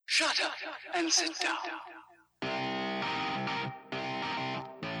Shut up and sit down.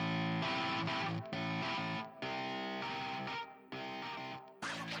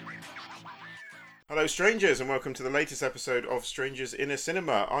 Hello strangers and welcome to the latest episode of Strangers in a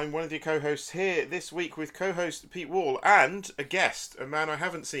Cinema. I'm one of your co-hosts here this week with co-host Pete Wall and a guest, a man I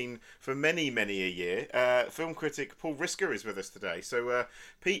haven't seen for many a year. Film critic Paul Risker is with us today. So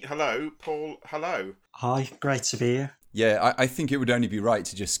Pete, hello. Paul, hello. Hi, great to be here. Yeah, I think it would only be right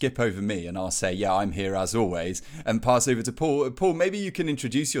to just skip over me and I'll say, yeah, I'm here as always, and pass over to Paul. Paul, maybe you can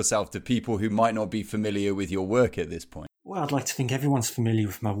introduce yourself to people who might not be familiar with your work at this point. Well, I'd like to think everyone's familiar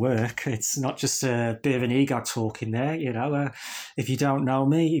with my work. It's not just a bit of an ego talk in there, you know. If you don't know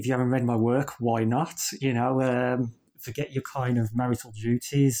me, if you haven't read my work, why not? You know, forget your kind of marital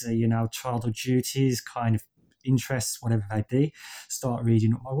duties, childhood duties, kind of interests, whatever they be. Start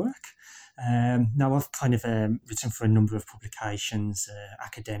reading up my work. Now, I've kind of written for a number of publications,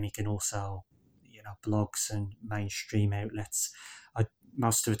 academic and also, blogs and mainstream outlets.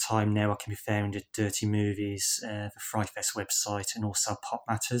 Most of the time now I can be found at Dirty Movies, the Frightfest website, and also Pop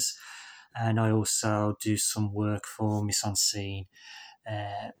Matters. And I also do some work for Mise en Scene,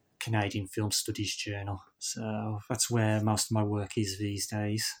 Canadian Film Studies Journal. So that's where most of my work is these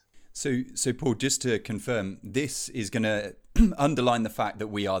days. So Paul, just to confirm, this is going to underline the fact that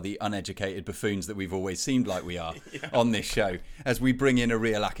we are the uneducated buffoons that we've always seemed like we are on this show, as we bring in a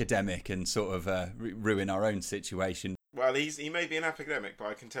real academic and sort of ruin our own situation. Well, he may be an academic, but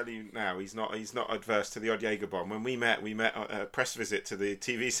I can tell you now he's not adverse to the odd Jaeger bomb. When we met at a press visit to the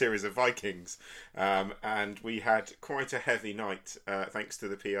TV series of Vikings, and we had quite a heavy night thanks to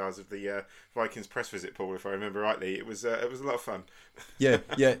the PRs of the Vikings press visit, Paul, if I remember rightly. It was a lot of fun. Yeah.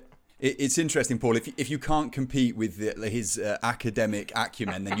 It's interesting, Paul. If you can't compete with his academic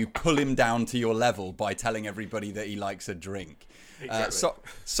acumen, then you pull him down to your level by telling everybody that he likes a drink. Exactly.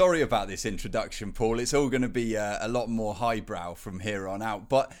 Sorry about this introduction, Paul. It's all going to be a lot more highbrow from here on out.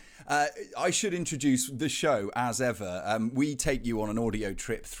 But I should introduce the show as ever. We take you on an audio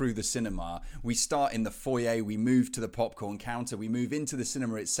trip through the cinema. We start in the foyer. We move to the popcorn counter. We move into the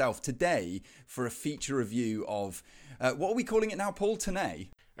cinema itself. Today, for a feature review of what are we calling it now, Paul? Tenet.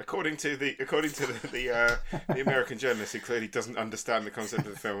 According to the American journalist who clearly doesn't understand the concept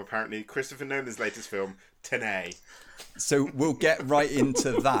of the film, apparently Christopher Nolan's latest film, Tenet. So we'll get right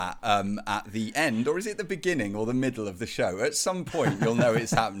into that at the end, or is it the beginning or the middle of the show? At some point you'll know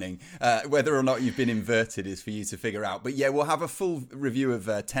it's happening. Whether or not you've been inverted is for you to figure out. But yeah, we'll have a full review of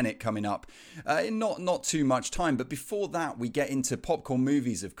Tenet coming up in not too much time. But before that, we get into popcorn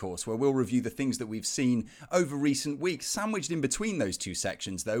movies, of course, where we'll review the things that we've seen over recent weeks. Sandwiched in between those two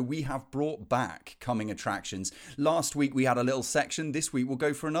sections, though, we have brought back coming attractions. Last week we had a little section. This week we'll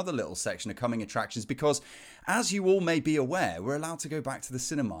go for another little section of coming attractions because, as you all may be aware, we're allowed to go back to the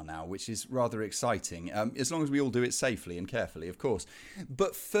cinema now, which is rather exciting, as long as we all do it safely and carefully, of course.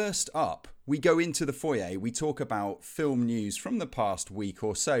 But first up, we go into the foyer, we talk about film news from the past week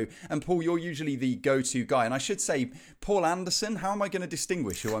or so, and Paul, you're usually the go-to guy, and I should say, Paul Anderson, how am I going to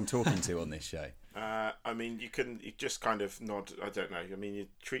distinguish who I'm talking to on this show? You just kind of nod, I don't know, you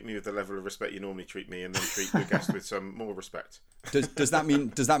treat me with the level of respect you normally treat me, and then treat the guest with some more respect. Does that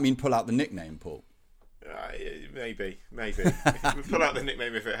mean pull out the nickname, Paul? Maybe. We pull out the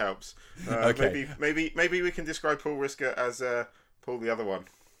nickname if it helps. Okay. Maybe we can describe Paul Risker as Paul the other one.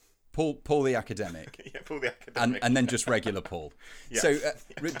 Paul the academic. Yeah, Paul the academic. And then just regular Paul. Yeah. So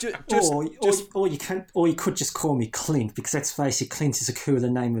or you could just call me Clint, because let's face it, Clint is a cooler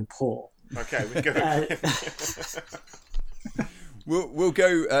name than Paul. Okay, we go. We'll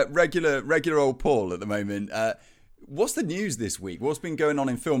go regular old Paul at the moment. What's the news this week? What's been going on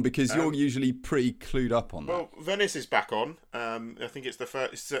in film? Because you're usually pretty clued up on that. Well, Venice is back on. I think it's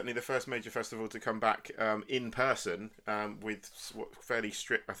certainly the first major festival to come back in person with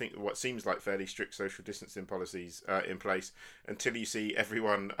what seems like fairly strict social distancing policies in place, until you see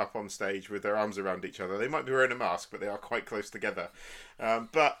everyone up on stage with their arms around each other. They might be wearing a mask, but they are quite close together.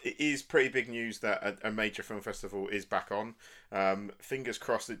 But it is pretty big news that a major film festival is back on. Fingers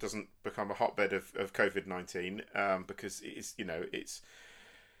crossed it doesn't become a hotbed of COVID-19, because it's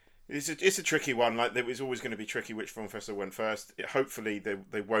a tricky one. Like, it was always going to be tricky which film festival went first. Hopefully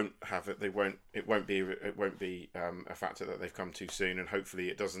they won't have it. It won't be a factor that they've come too soon, and hopefully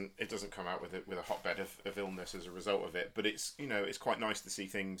it doesn't come out with a hotbed of illness as a result of it. But it's quite nice to see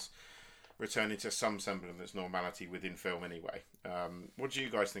things returning to some semblance of normality within film anyway. What do you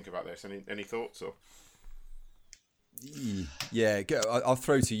guys think about this? Any thoughts? Or yeah, I'll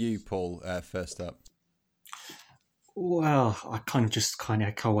throw to you, Paul, first up. Well, I kind of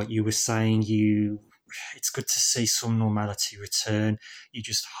echo what you were saying. You it's good to see some normality return. You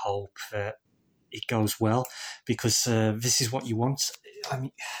just hope that it goes well, because this is what you want. I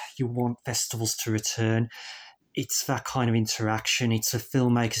mean, you want festivals to return. It's that kind of interaction. It's the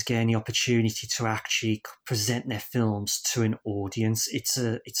filmmakers getting the opportunity to actually present their films to an audience. It's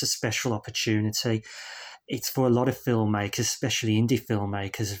a special opportunity. It's for a lot of filmmakers, especially indie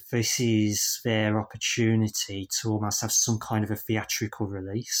filmmakers, this is their opportunity to almost have some kind of a theatrical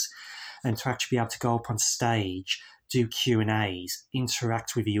release, and to actually be able to go up on stage, do Q&As,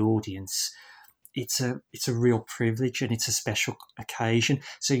 interact with the audience. It's a real privilege, and it's a special occasion.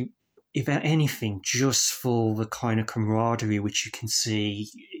 So if anything, just for the kind of camaraderie which you can see,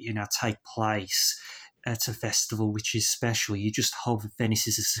 take place at a festival which is special, you just hope that Venice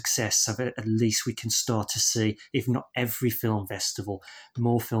is a success, so that at least we can start to see, if not every film festival,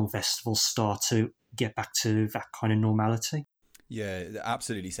 more film festivals start to get back to that kind of normality. Yeah,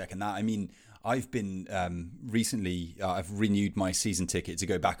 absolutely second that. I mean, I've been recently, I've renewed my season ticket to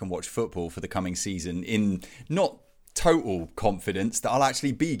go back and watch football for the coming season, in not total confidence that I'll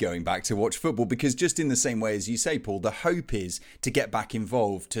actually be going back to watch football, because just in the same way as you say, Paul, the hope is to get back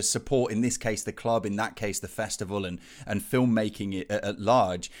involved, to support, in this case, the club, in that case, the festival and filmmaking at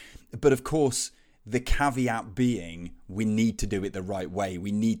large. But of course, the caveat being, we need to do it the right way.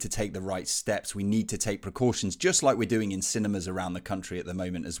 We need to take the right steps. We need to take precautions, just like we're doing in cinemas around the country at the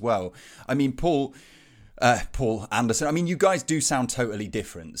moment as well. I mean, Paul Anderson, I mean, you guys do sound totally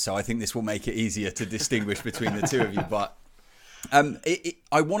different, so I think this will make it easier to distinguish between the two of you. But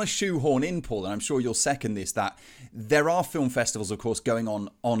I want to shoehorn in, Paul, and I'm sure you'll second this, that there are film festivals, of course, going on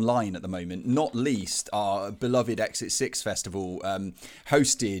online at the moment, not least our beloved Exit 6 Festival,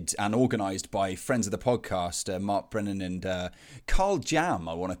 hosted and organised by friends of the podcast, Mark Brennan and Carl Jam,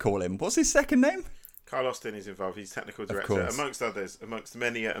 I want to call him. What's his second name? Carl Austin is involved. He's technical director, amongst others, amongst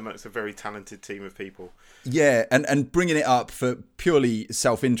a very talented team of people. Yeah, and bringing it up for purely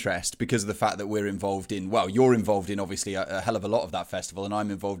self-interest, because of the fact that we're involved in, well, you're involved in obviously a hell of a lot of that festival, and I'm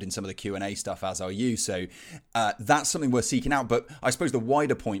involved in some of the Q&A stuff, as are you. So that's something we're seeking out. But I suppose the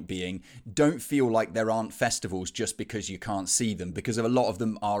wider point being, don't feel like there aren't festivals just because you can't see them, because a lot of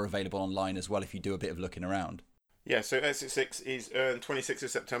them are available online as well if you do a bit of looking around. Yeah, so Exit 6 is 26th of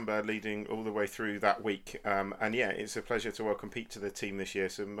September, leading all the way through that week. And yeah, it's a pleasure to welcome Pete to the team this year.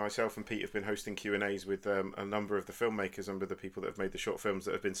 So myself and Pete have been hosting Q&As with a number of the filmmakers and with the people that have made the short films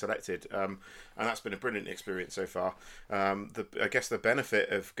that have been selected. And that's been a brilliant experience so far. I guess the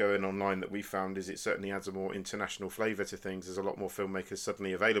benefit of going online that we found is it certainly adds a more international flavour to things. There's a lot more filmmakers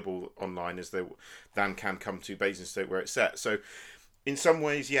suddenly available online than can come to Basingstoke where it's set. So in some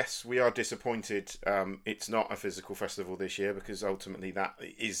ways, yes, we are disappointed. It's not a physical festival this year, because ultimately that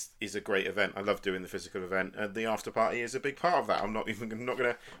is a great event. I love doing the physical event, and the after party is a big part of that. I'm not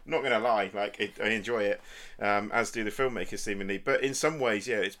gonna lie. I enjoy it, as do the filmmakers seemingly. But in some ways,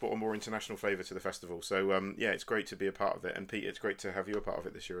 yeah, it's brought a more international flavour to the festival. So yeah, it's great to be a part of it. And Pete, it's great to have you a part of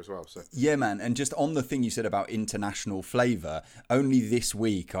it this year as well. So yeah, man. And just on the thing you said about international flavour, only this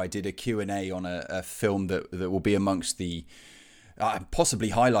week I did a Q&A on a film that will be amongst the possibly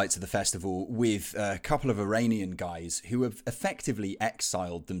highlights of the festival, with a couple of Iranian guys who have effectively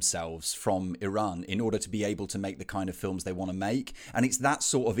exiled themselves from Iran in order to be able to make the kind of films they want to make. And it's that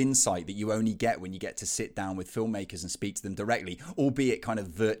sort of insight that you only get when you get to sit down with filmmakers and speak to them directly, albeit kind of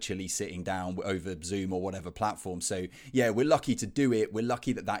virtually sitting down over Zoom or whatever platform. So yeah, we're lucky to do it. We're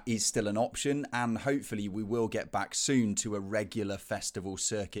lucky that is still an option, and hopefully we will get back soon to a regular festival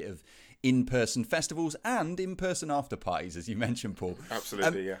circuit of in-person festivals and in-person after parties, as you mentioned, Paul.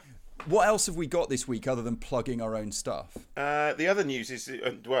 Absolutely, yeah. What else have we got this week other than plugging our own stuff? The other news is,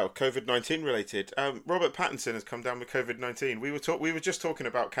 COVID-19 related. Robert Pattinson has come down with COVID-19. We were just talking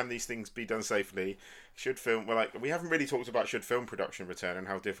about, can these things be done safely? We haven't really talked about should film production return and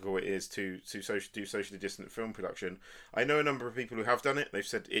how difficult it is to do socially distant film production. I know a number of people who have done it. They've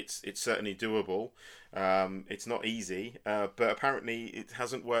said it's certainly doable. It's not easy, but apparently it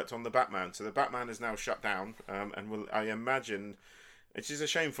hasn't worked on the Batman. So the Batman is now shut down, and I imagine. It is a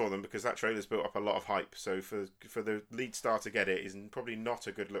shame for them, because that trailer's built up a lot of hype. So for the lead star to get it is probably not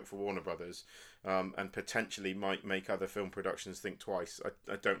a good look for Warner Brothers, and potentially might make other film productions think twice.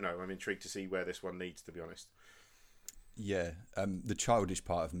 I don't know. I'm intrigued to see where this one leads, to be honest. Yeah, the childish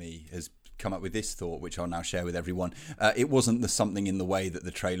part of me has come up with this thought, which I'll now share with everyone. It wasn't the something in the way that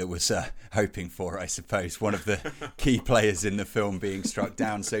the trailer was hoping for, I suppose. One of the key players in the film being struck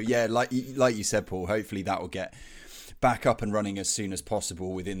down. So yeah, like you said, Paul, hopefully that will get back up and running as soon as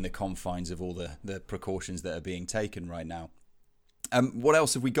possible within the confines of all the precautions that are being taken right now. What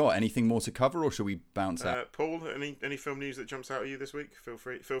else have we got? Anything more to cover, or shall we bounce out? Paul, any film news that jumps out at you this week?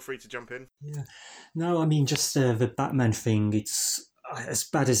 Feel free to jump in. Yeah. No, I mean, just the Batman thing, it's as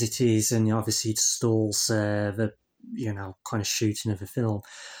bad as it is, and obviously it stalls the, kind of shooting of the film.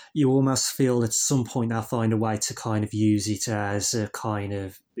 You almost feel at some point they'll find a way to kind of use it as a kind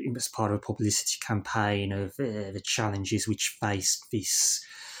of, as part of a publicity campaign of the challenges which faced this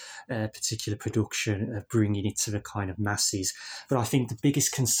particular production, of bringing it to the kind of masses. But I think the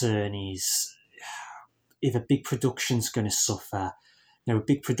biggest concern is if a big production's going to suffer. A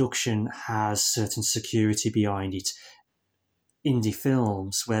big production has certain security behind it. Indie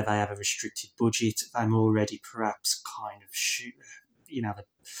films, where they have a restricted budget, I'm already perhaps kind of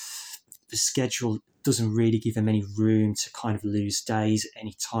the schedule doesn't really give them any room to kind of lose days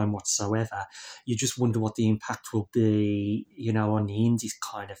any time whatsoever. You just wonder what the impact will be, on the indie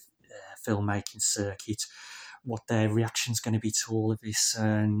kind of filmmaking circuit, what their reaction's going to be to all of this.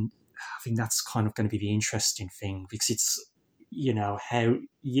 And I think that's kind of going to be the interesting thing, because it's, how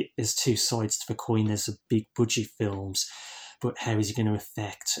there's two sides to the coin. There's the big budget films, but how is it going to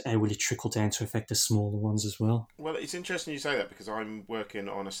affect, how will it trickle down to affect the smaller ones as well? Well, it's interesting you say that, because I'm working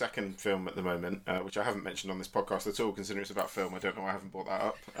on a second film at the moment, which I haven't mentioned on this podcast at all, considering it's about film. I don't know why I haven't brought that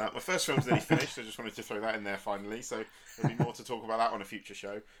up. My first film's nearly finished, so I just wanted to throw that in there finally, so there'll be more to talk about that on a future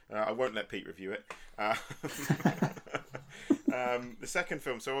show. I won't let Pete review it. The second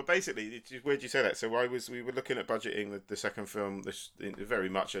film, so basically, where'd you say that? So we were looking at budgeting the second film, very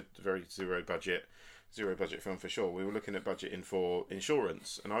much a very zero budget film for sure. We were looking at budgeting for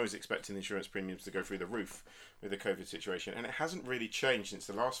insurance, and I was expecting insurance premiums to go through the roof with the COVID situation, and it hasn't really changed since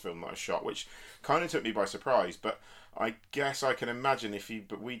the last film that I shot, which kind of took me by surprise. But I guess I can imagine the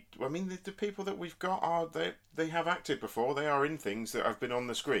people that we've got they have acted before, they are in things that have been on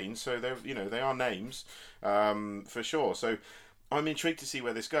the screen, so they are names for sure. So I'm intrigued to see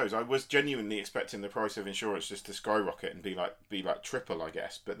where this goes. I was genuinely expecting the price of insurance just to skyrocket and be like triple, I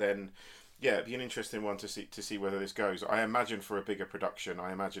guess. But then, yeah, it'd be an interesting one to see whether this goes. I imagine for a bigger production,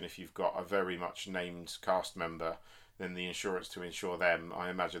 if you've got a very much named cast member, then the insurance to insure them, I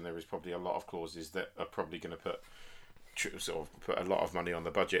imagine there is probably a lot of clauses that are probably going to put a lot of money on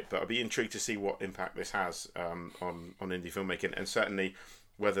the budget. But I'd be intrigued to see what impact this has on indie filmmaking, and certainly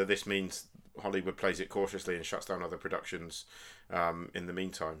whether this means Hollywood plays it cautiously and shuts down other productions in the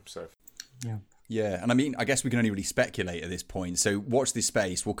meantime. So yeah, and I guess we can only really speculate at this point. So watch this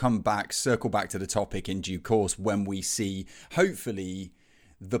space. We'll circle back to the topic in due course when we see, hopefully,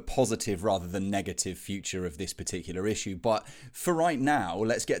 the positive rather than negative future of this particular issue. But for right now,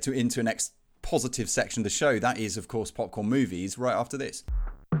 let's get into the next positive section of the show. That is, of course, Popcorn Movies, right after this.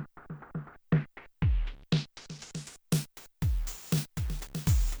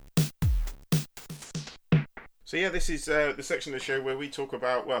 So yeah, this is the section of the show where we talk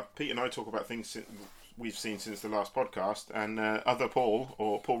about, Pete and I talk about things we've seen since the last podcast, and other Paul,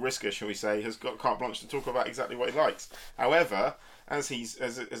 or Paul Risker, shall we say, has got carte blanche to talk about exactly what he likes. However, as he's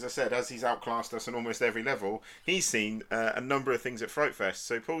outclassed us on almost every level, he's seen a number of things at Fright Fest.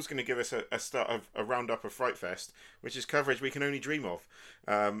 So Paul's going to give us a start of a roundup of Fright Fest, which is coverage we can only dream of.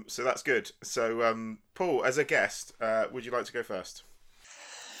 So that's good. So Paul, as a guest, would you like to go first?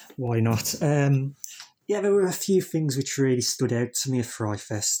 Why not? Yeah, there were a few things which really stood out to me at Fright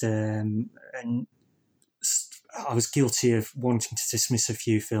Fest, and I was guilty of wanting to dismiss a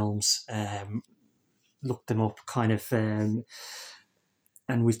few films, looked them up kind of, and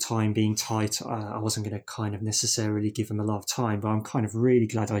with time being tight, I wasn't going to kind of necessarily give them a lot of time, but I'm kind of really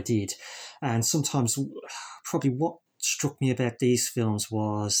glad I did. And sometimes probably what struck me about these films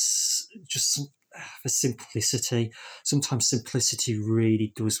was just the simplicity. Sometimes simplicity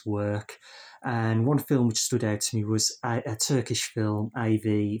really does work. And one film which stood out to me was a Turkish film, AV,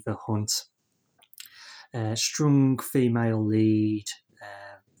 The Hunt. Strong female lead,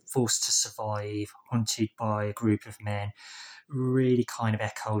 forced to survive, hunted by a group of men. Really kind of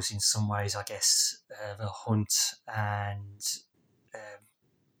echoes in some ways, I guess, The Hunt and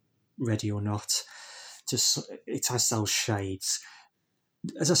Ready or Not. It has those shades.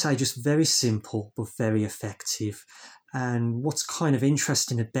 As I say, just very simple but very effective. And what's kind of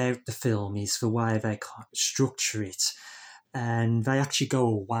interesting about the film is the way they kind of structure it. And they actually go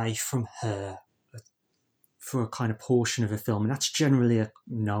away from her for a kind of portion of the film. And that's generally a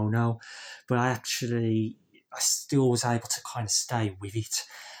no-no. But I still was able to kind of stay with it.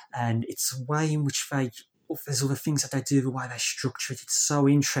 And it's a way in which there's other things that they do, the way they structure it. It's so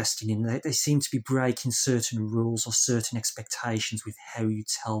interesting. And they seem to be breaking certain rules or certain expectations with how you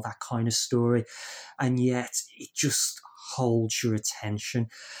tell that kind of story. And yet it just holds your attention.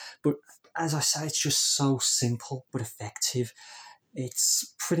 But as I say, it's just so simple but effective.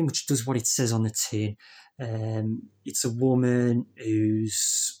 It's pretty much does what it says on the tin. It's a woman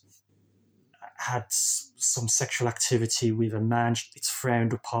who's had some sexual activity with a man. It's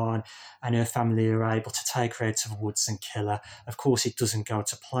frowned upon, and her family are able to take her out to the woods and kill her. Of course, it doesn't go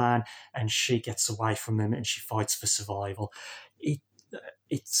to plan, and she gets away from them and she fights for survival.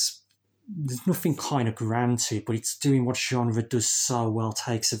 It's there's nothing kind of grand to it, but it's doing what genre does so well.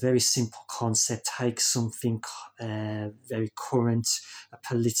 Takes a very simple concept, takes something very current, a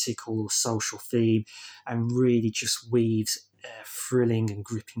political or social theme, and really just weaves a thrilling and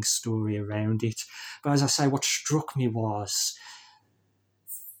gripping story around it. But as I say, what struck me was,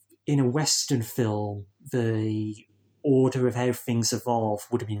 in a Western film, the order of how things evolve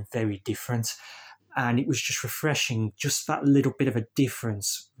would have been very different. And it was just refreshing. Just that little bit of a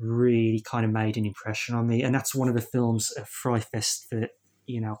difference really kind of made an impression on me. And that's one of the films at Fryfest that,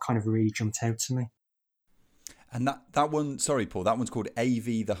 kind of really jumped out to me. And that one, sorry, Paul, that one's called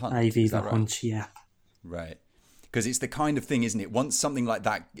AV The Hunt. AV The Hunt, yeah. Right. Because it's the kind of thing, isn't it? Once something like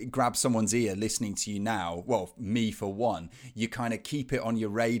that grabs someone's ear listening to you now, well, me for one, you kind of keep it on your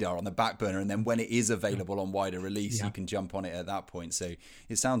radar, on the back burner, and then when it is available on wider release, you can jump on it at that point. So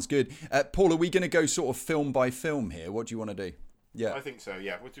it sounds good. Paul, are we going to go sort of film by film here? What do you want to do? Yeah, I think so,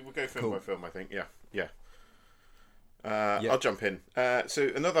 yeah. We'll go film by film, I think, yeah. I'll jump in. So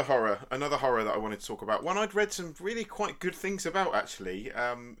another horror that I wanted to talk about. One I'd read some really quite good things about, actually,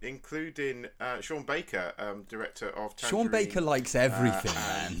 including Sean Baker, director of Tangerine. Sean Baker likes everything,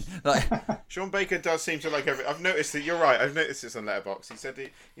 man. Sean Baker does seem to like everything. I've noticed that. You're right. I've noticed this on Letterboxd.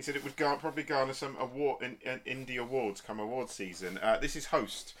 He said it would probably garner some award in indie awards come awards season. This is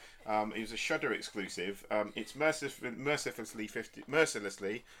Host. It was a Shudder exclusive. It's mercifully,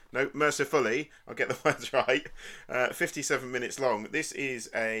 I'll get the words right. 57 minutes long. This is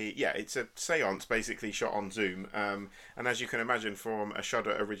it's a séance basically shot on Zoom. And as you can imagine from a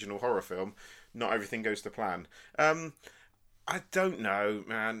Shudder original horror film, not everything goes to plan. I don't know,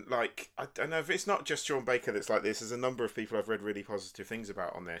 man. Like, I don't know if it's not just Sean Baker that's like this. There's a number of people I've read really positive things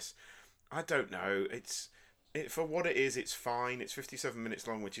about on this. I don't know. For what it is, it's fine. It's 57 minutes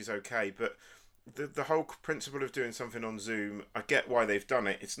long, which is okay. But the whole principle of doing something on Zoom, I get why they've done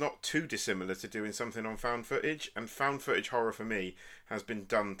it. It's not too dissimilar to doing something on found footage. And found footage horror for me has been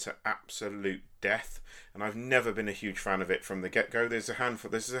done to absolute death. And I've never been a huge fan of it from the get-go. There are a handful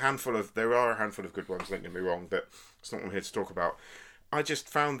of good ones, don't get me wrong, but it's not what I'm here to talk about. I just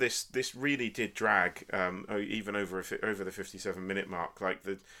found this really did drag, even over the 57-minute mark. Like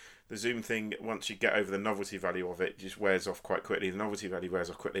the Zoom thing, once you get over the novelty value of it, just wears off quite quickly. The novelty value wears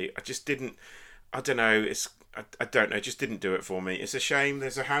off quickly. I don't know. It just didn't do it for me. It's a shame.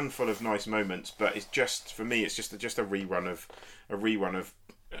 There's a handful of nice moments, but it's just, for me, it's just a rerun of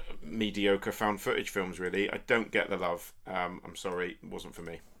mediocre found footage films. Really, I don't get the love. I'm sorry, it wasn't for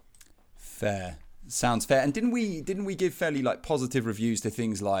me. Fair. Sounds fair. And didn't we give fairly like positive reviews to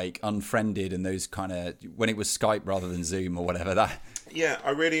things like Unfriended and those kind of, when it was Skype rather than Zoom or whatever that? Yeah,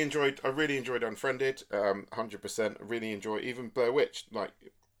 I really enjoyed Unfriended. 100%. I really enjoy even Blair Witch. I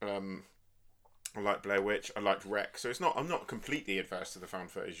like Blair Witch. I liked Wreck. So I'm not completely adverse to the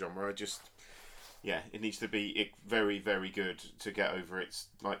found footage genre. It needs to be very, very good to get over it.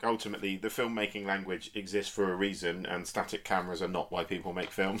 Like, ultimately, the filmmaking language exists for a reason, and static cameras are not why people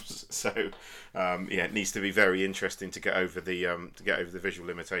make films. So, it needs to be very interesting to get over the visual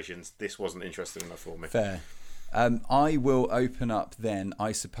limitations. This wasn't interesting enough for me. Fair. I will open up then,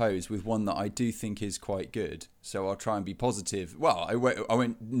 I suppose, with one that I do think is quite good. So I'll try and be positive. Well, I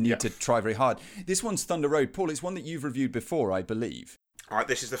won't need to try very hard. This one's Thunder Road. Paul, it's one that you've reviewed before, I believe.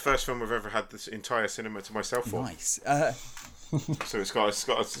 This is the first film I've ever had this entire cinema to myself for. Nice. So it's got a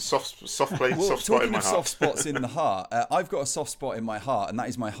soft spot in my heart. Talking of soft spots in the heart, I've got a soft spot in my heart, and that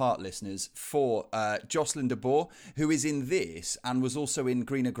is my heart, listeners, for Jocelyn de Boer, who is in this and was also in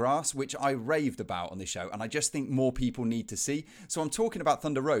Greener Grass, which I raved about on this show, and I just think more people need to see. So I'm talking about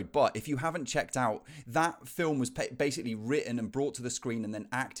Thunder Road, but if you haven't checked out, that film was basically written and brought to the screen and then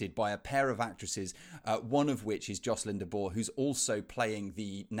acted by a pair of actresses, one of which is Jocelyn de Boer, who's also playing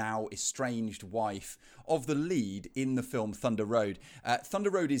the now estranged wife of the lead in the film Thunder Road. Thunder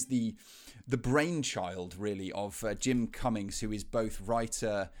Road is the brainchild, really, of Jim Cummings, who is both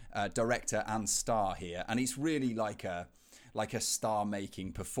writer, director and star here. And it's really like a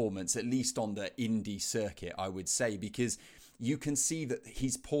star-making performance, at least on the indie circuit, I would say, because you can see that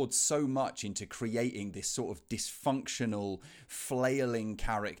he's poured so much into creating this sort of dysfunctional, flailing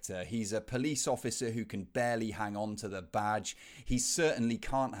character. He's a police officer who can barely hang on to the badge. He certainly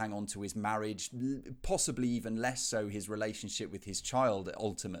can't hang on to his marriage, possibly even less so his relationship with his child,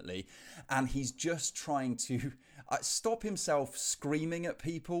 ultimately. And he's just trying to... stop himself screaming at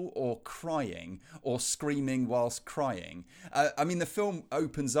people or crying or screaming whilst crying. I mean, the film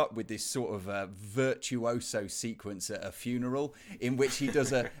opens up with this sort of virtuoso sequence at a funeral in which he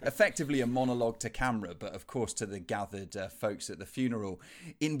does effectively a monologue to camera, but of course to the gathered folks at the funeral,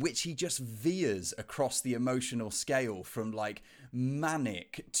 in which he just veers across the emotional scale from like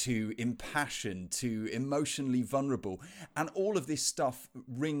manic to impassioned to emotionally vulnerable, and all of this stuff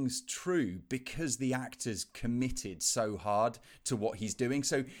rings true because the actor's committed so hard to what he's doing.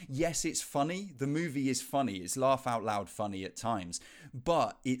 So yes, it's funny, the movie is funny, it's laugh out loud funny at times,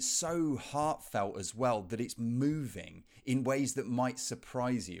 but it's so heartfelt as well that it's moving in ways that might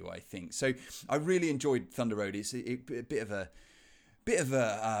surprise you, I think. So I really enjoyed Thunder Road. It's a bit of a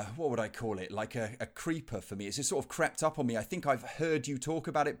what would I call it, like a creeper for me. It's just sort of crept up on me. I think I've heard you talk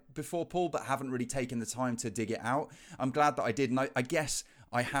about it before, Paul, but haven't really taken the time to dig it out. I'm glad that I did, and I guess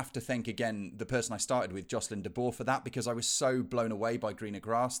I have to thank again the person I started with, Jocelyn de Boer, for that, because I was so blown away by Greener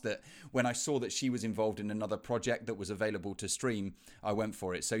Grass that when I saw that she was involved in another project that was available to stream, I went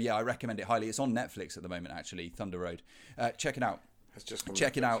for it. So yeah, I recommend it highly. It's on Netflix at the moment, actually, Thunder Road. Check it out.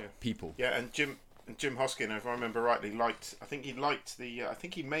 Check it out, people. Yeah, and Jim Hoskin, if I remember rightly, I think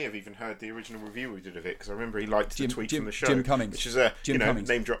he may have even heard the original review we did of it, because I remember he liked the tweet from the show. Jim Cummings. Which is a Cummings.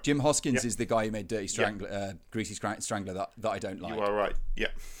 Name drop. Jim Hoskins is the guy who made Dirty Strangler, Greasy Strangler that I don't like. You are right, yeah.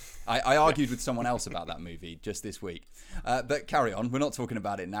 I argued with someone else about that movie just this week. But carry on, we're not talking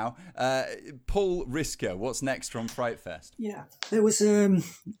about it now. Paul Risker, what's next from Fright Fest? Yeah, there was...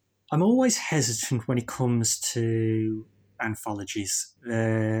 I'm always hesitant when it comes to anthologies.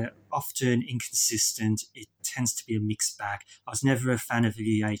 They're often inconsistent. It tends to be a mixed bag. I was never a fan of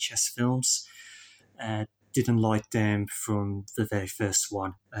VHS films. Didn't like them from the very first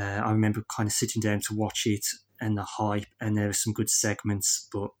one. I remember kind of sitting down to watch it and the hype, and there were some good segments,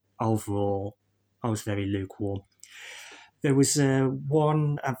 but overall I was very lukewarm. There was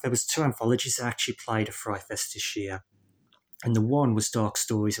two anthologies that actually played at Fright Fest this year, and the one was Dark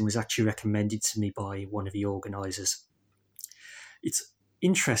Stories and was actually recommended to me by one of the organisers. It's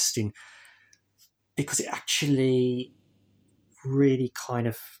interesting because it actually really kind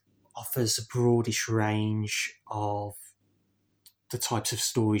of offers a broadish range of the types of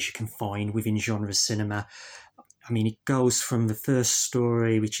stories you can find within genre cinema. I mean, it goes from the first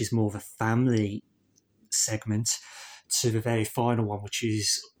story, which is more of a family segment, to the very final one, which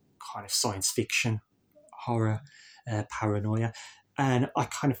is kind of science fiction, horror, paranoia. And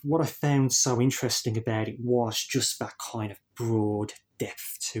what I found so interesting about it was just that kind of broad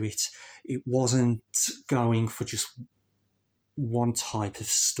depth to it. It wasn't going for just one type of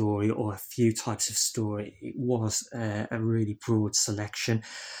story or a few types of story. It was a really broad selection.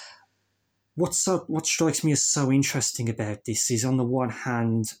 What strikes me as so interesting about this is, on the one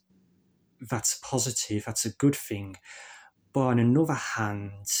hand, that's positive, that's a good thing. But on another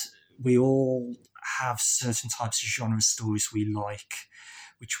hand, we all have certain types of genre stories we like,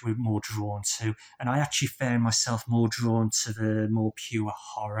 which we're more drawn to. And I actually found myself more drawn to the more pure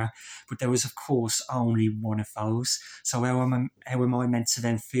horror. But there was, of course, only one of those. So how am I meant to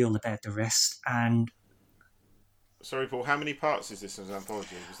then feel about the rest? And sorry, Paul, how many parts is this as an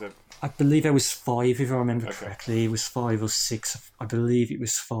anthology? I believe there was 5, if I remember correctly. It was 5 or 6. I believe it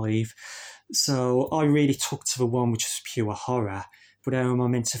was 5. So I really took to the one which was pure horror. But how am I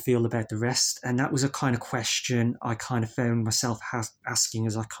meant to feel about the rest? And that was a kind of question I kind of found myself asking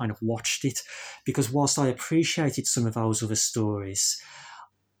as I kind of watched it. Because whilst I appreciated some of those other stories,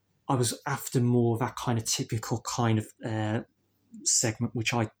 I was after more of that kind of typical kind of segment,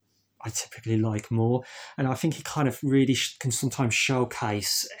 which I typically like more. And I think it kind of really can sometimes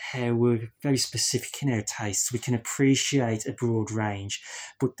showcase how we're very specific in our tastes. We can appreciate a broad range,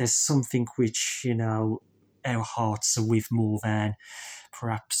 but there's something which, our hearts are with more than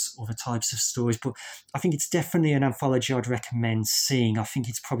perhaps other types of stories. But I think it's definitely an anthology I'd recommend seeing. I think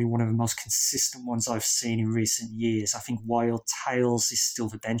it's probably one of the most consistent ones I've seen in recent years. I think Wild Tales is still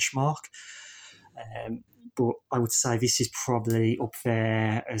the benchmark. But I would say this is probably up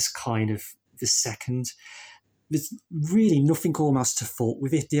there as kind of the second. There's really nothing almost to fault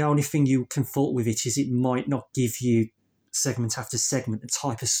with it. The only thing you can fault with it is it might not give you segment after segment the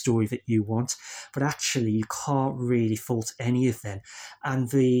type of story that you want, but actually you can't really fault any of them.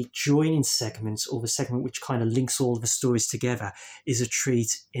 And the joining segment, or the segment which kind of links all of the stories together, is a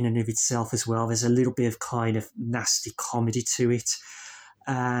treat in and of itself as well. There's a little bit of kind of nasty comedy to it,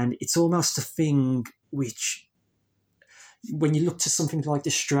 and it's almost a thing which, when you look to something like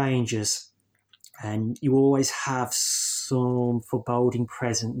The Strangers, and you always have some foreboding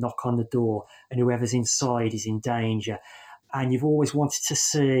present knock on the door, and whoever's inside is in danger. And you've always wanted to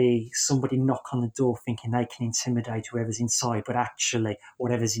see somebody knock on the door thinking they can intimidate whoever's inside, but actually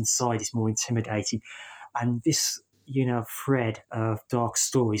whatever's inside is more intimidating. And this, thread of Dark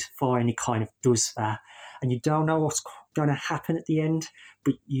Stories finally kind of does that. And you don't know what's going to happen at the end,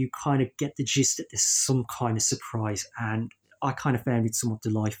 but you kind of get the gist that there's some kind of surprise. And I kind of found it somewhat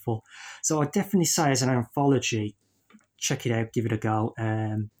delightful. So I'd definitely say as an anthology, check it out, give it a go.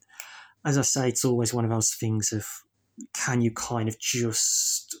 As I say, it's always one of those things of, can you kind of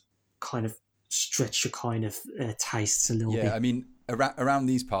just kind of stretch your kind of tastes a little bit? Yeah, I mean, around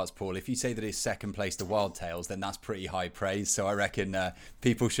these parts, Paul, if you say that it's second place to Wild Tales, then that's pretty high praise. So I reckon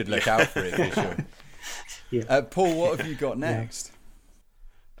people should look out for it for sure. Yeah. Paul, what have you got next?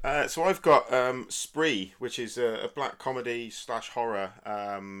 So I've got Spree, which is a black comedy / horror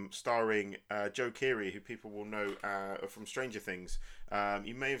starring Joe Keery, who people will know from Stranger Things.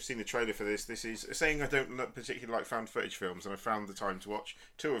 You may have seen the trailer for this. This is saying I don't particularly like found footage films, and I found the time to watch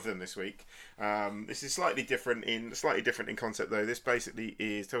 2 of them this week. This is slightly different in concept, though. This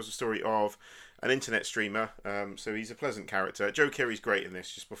basically tells the story of an internet streamer. So he's a pleasant character. Joe Keery's great in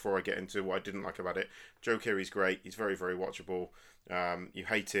this. Just before I get into what I didn't like about it, Joe Keery's great. He's very, very watchable. You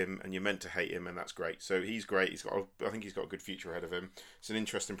hate him and you're meant to hate him, and that's great. So he's great. I think he's got a good future ahead of him. It's an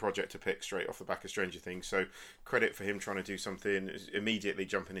interesting project to pick straight off the back of Stranger Things. So credit for him trying to do something, immediately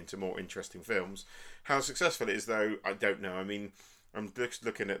jumping into more interesting films. How successful it is, though, I don't know. I mean, I'm just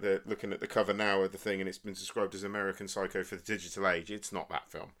looking at the cover now of the thing, and it's been described as American Psycho for the digital age. It's not that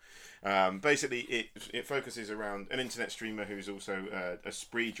film. Basically, it focuses around an internet streamer who's also a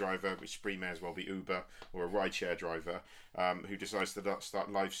spree driver, which spree may as well be Uber or a rideshare driver, who decides to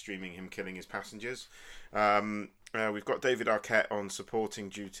start live streaming him killing his passengers. We've got David Arquette on supporting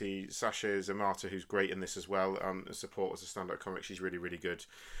duty, Sasha Zamata, who's great in this as well. Support as a stand-up comic, she's really, really good.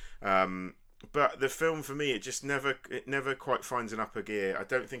 But the film, for me, it never quite finds an upper gear. I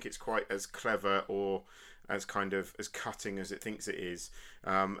don't think it's quite as clever or as kind of as cutting as it thinks it is,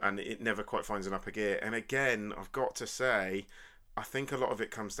 and it never quite finds an upper gear. And again, I've got to say, I think a lot of it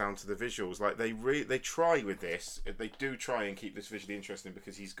comes down to the visuals. Like they try with this, they do try and keep this visually interesting,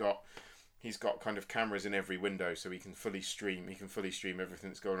 because he's got kind of cameras in every window, so he can fully stream everything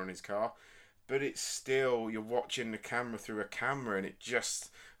that's going on in his car. But it's still, you're watching the camera through a camera, and it just,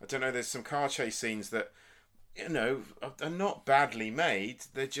 I don't know, there's some car chase scenes that, are not badly made.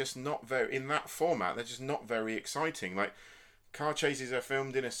 They're just not very, in that format, they're just not very exciting. Like, car chases are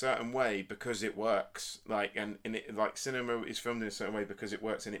filmed in a certain way because it works. Cinema is filmed in a certain way because it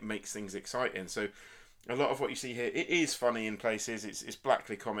works and it makes things exciting. So a lot of what you see here, it is funny in places. It's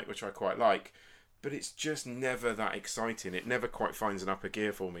blackly comic, which I quite like. But it's just never that exciting. It never quite finds an upper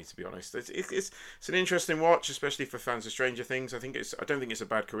gear for me, to be honest. It's an interesting watch, especially for fans of Stranger Things. I don't think it's a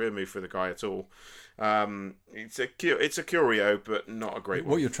bad career move for the guy at all. It's a curio, but not a great one.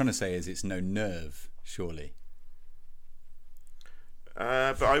 What you're trying to say is it's no Nerve, surely.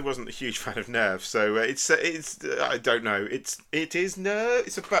 But I wasn't a huge fan of Nerve, so it's I don't know. It is Nerve.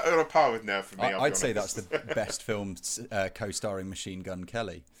 It's on a par with Nerve for me. I'd say that's the best film co-starring Machine Gun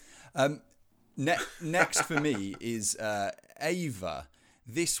Kelly. Next for me is Ava.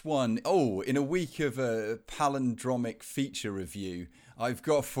 This one, in a week of a palindromic feature review, I've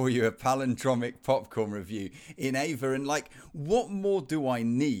got for you a palindromic popcorn review in Ava. And what more do I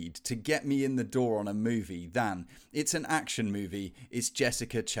need to get me in the door on a movie than it's an action movie, it's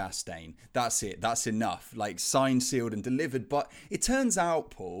Jessica Chastain. That's it. That's enough. Signed, sealed and delivered. But it turns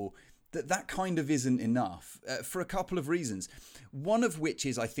out, Paul, that kind of isn't enough for a couple of reasons. One of which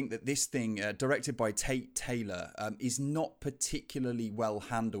is I think that this thing, directed by Tate Taylor, is not particularly well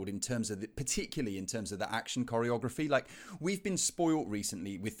handled particularly in terms of the action choreography. We've been spoilt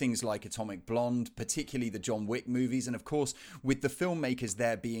recently with things like Atomic Blonde, particularly the John Wick movies, and of course with the filmmakers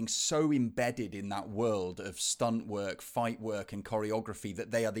there being so embedded in that world of stunt work, fight work and choreography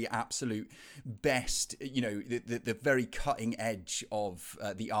that they are the absolute best, the very cutting edge of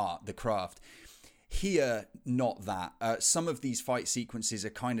the art, the craft. Here, not that. Some of these fight sequences are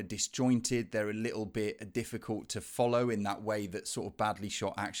kind of disjointed. They're a little bit difficult to follow in that way that sort of badly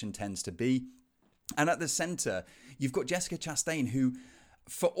shot action tends to be. And at the centre, you've got Jessica Chastain, who,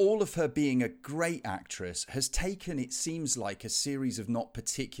 for all of her being a great actress, has taken, it seems like, a series of not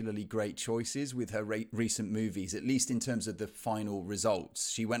particularly great choices with her recent movies, at least in terms of the final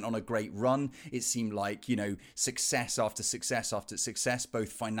results. She went on a great run. It seemed like, success after success after success,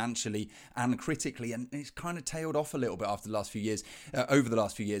 both financially and critically. And it's kind of tailed off a little bit over the last few years.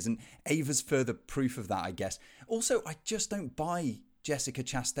 And Ava's further proof of that, I guess. Also, I just don't buy Jessica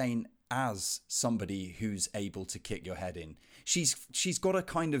Chastain as somebody who's able to kick your head in. She's got a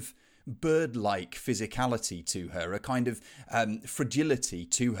kind of bird-like physicality to her, a kind of fragility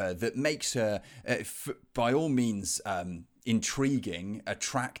to her that makes her, by all means, intriguing,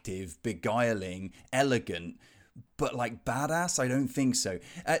 attractive, beguiling, elegant. But like badass, I don't think so.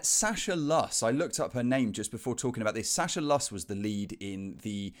 Sasha Luss, I looked up her name just before talking about this. Sasha Luss was the lead in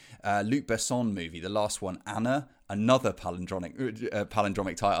the Luc Besson movie, the last one, Anna, another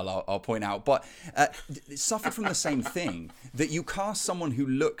palindromic title, I'll point out. But it suffered from the same thing, that you cast someone who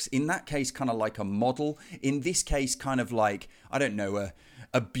looks, in that case, kind of like a model. In this case, kind of like, I don't know,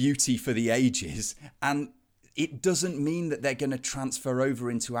 a beauty for the ages. And it doesn't mean that they're going to transfer over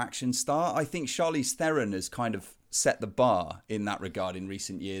into action star. I think Charlize Theron has kind of set the bar in that regard in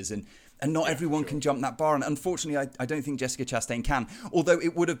recent years, and not everyone can jump that bar. And unfortunately, I don't think Jessica Chastain can. Although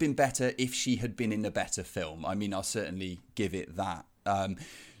it would have been better if she had been in a better film. I mean, I'll certainly give it that.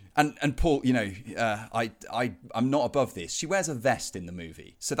 And Paul, you know, I'm not above this. She wears a vest in the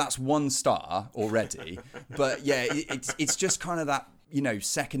movie, so that's 1 star already. But yeah, it's just kind of that, you know,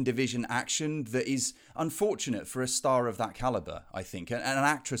 second division action that is unfortunate for a star of that caliber, I think, and an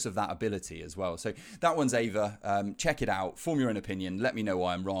actress of that ability as well. So that one's Ava. Check it out. Form your own opinion. Let me know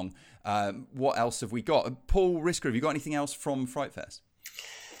why I'm wrong. What else have we got? Paul Risker, have you got anything else from Fright Fest?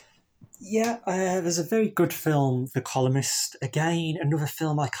 Yeah, there's a very good film, The Columnist. Again, another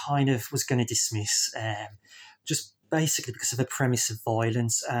film I kind of was going to dismiss, just basically because of the premise of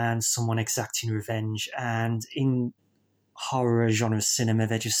violence and someone exacting revenge. And in horror genre cinema,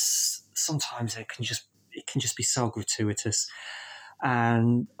 they're just, sometimes it can just be so gratuitous.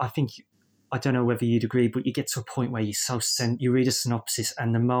 And I don't know whether you'd agree, but you get to a point where you read a synopsis,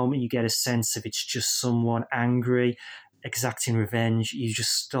 and the moment you get a sense of it's just someone angry, exacting revenge,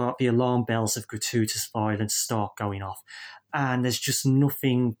 the alarm bells of gratuitous violence start going off, and there's just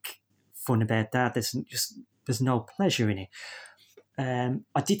nothing fun about that. There's no pleasure in it.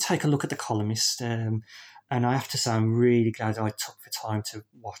 I did take a look at The Columnist, and I have to say I'm really glad I took the time to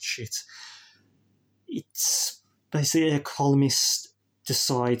watch it. It's basically a columnist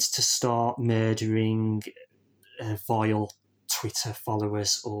decides to start murdering vile Twitter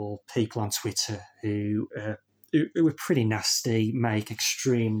followers or people on Twitter who are pretty nasty, make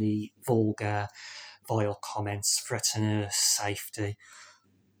extremely vulgar, vile comments, threaten her safety.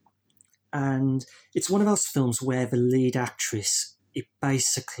 And it's one of those films where the lead actress, it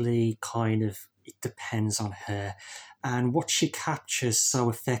basically it depends on her. And what she captures so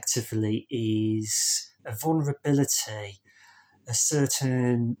effectively is a vulnerability, a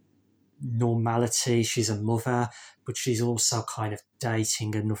certain normality. She's a mother, but she's also kind of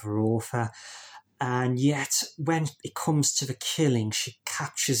dating another author. And yet, when it comes to the killing, she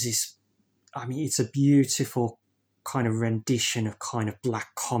captures this, I mean, it's a beautiful kind of rendition of kind of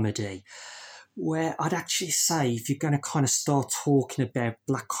black comedy, where I'd actually say if you're going to kind of start talking about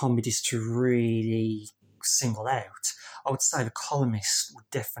black comedies to really single out, I would say The Columnist would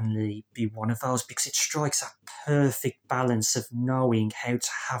definitely be one of those, because it strikes that perfect balance of knowing how to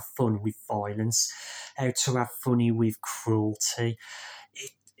have fun with violence, how to have funny with cruelty.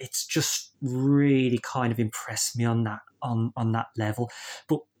 It's just really kind of impressed me on that level.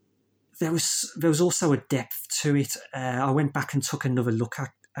 But there was also a depth to it. I went back and took another look at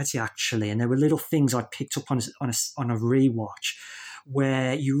it actually, and there were little things I picked up on a rewatch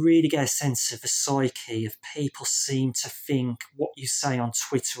where you really get a sense of the psyche of people seem to think what you say on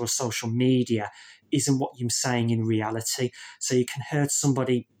Twitter or social media isn't what you're saying in reality. So you can hurt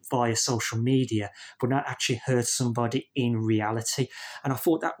somebody via social media, but not actually hurt somebody in reality. And I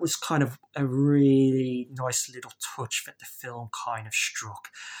thought that was kind of a really nice little touch that the film kind of struck.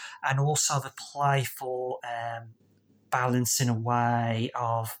 And also the playful balance in a way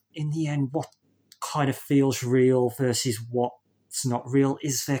of, in the end, what kind of feels real versus what's not real.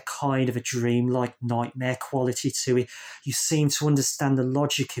 Is there kind of a dreamlike nightmare quality to it? You seem to understand the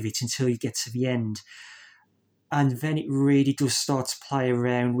logic of it until you get to the end. And then it really does start to play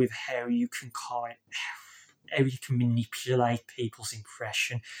around with how you can manipulate people's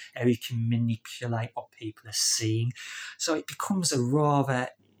impression, how you can manipulate what people are seeing. So it becomes a rather,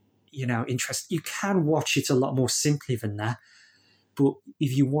 interesting. You can watch it a lot more simply than that. But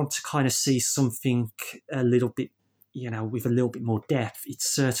if you want to kind of see something a little bit, with a little bit more depth, it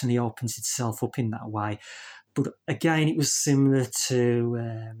certainly opens itself up in that way. But again, it was similar to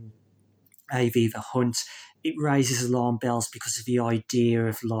A.V. The Hunt. It raises alarm bells because of the idea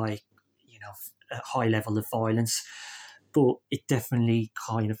of a high level of violence, but it definitely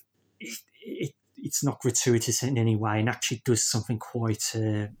kind of it's not gratuitous in any way, and actually does something quite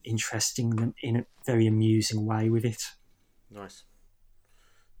interesting in a very amusing way with it. Nice.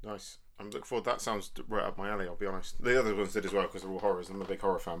 I'm looking forward. That sounds right up my alley. I'll be honest. The other ones did as well because they're all horrors. I'm a big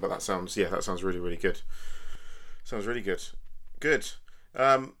horror fan, but that sounds really really good. Sounds really good. Good.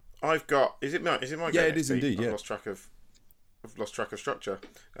 I've got. Is it my? Yeah, it is indeed. I've lost track of structure.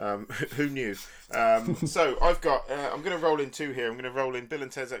 Who knew? So I've got. I'm going to roll in two here. I'm going to roll in Bill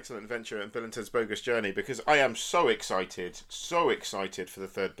and Ted's Excellent Adventure and Bill and Ted's Bogus Journey because I am so excited for the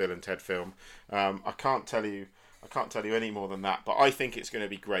third Bill and Ted film. I can't tell you any more than that, but I think it's going to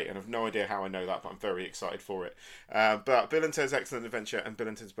be great, and I've no idea how I know that, but I'm very excited for it. But Bill and Ted's Excellent Adventure and Bill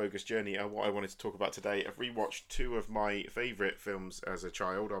and Ted's Bogus Journey are what I wanted to talk about today. I've rewatched two of my favourite films as a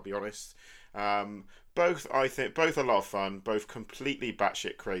child, I'll be honest. Both a lot of fun, both completely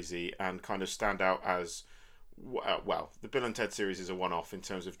batshit crazy, and kind of stand out as well. The Bill and Ted series is a one-off in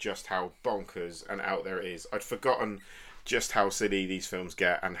terms of just how bonkers and out there it is. I'd forgotten just how silly these films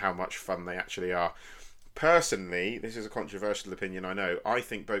get and how much fun they actually are. Personally, this is a controversial opinion, I know. I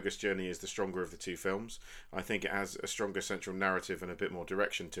think Bogus Journey is the stronger of the two films. I think it has a stronger central narrative and a bit more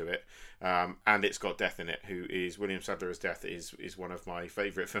direction to it. And it's got Death in it, who is William Sadler as Death is one of my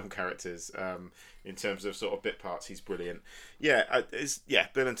favourite film characters. In terms of sort of bit parts, he's brilliant.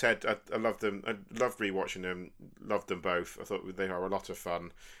 Bill and Ted, I love them. I loved rewatching them. Loved them both. I thought they are a lot of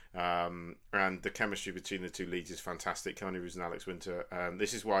fun. And the chemistry between the two leads is fantastic. Keanu Reeves and Alex Winter.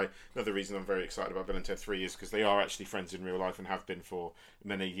 This is why another reason I'm very excited about Bill and Ted 3 is because they are actually friends in real life and have been for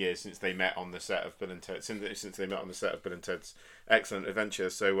many years since they met on the set of Bill and Ted. Since they met on the set of Bill and Ted's Excellent Adventure.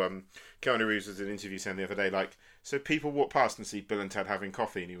 So Keanu Reeves was in an interview saying the other day, like, so people walk past and see Bill and Ted having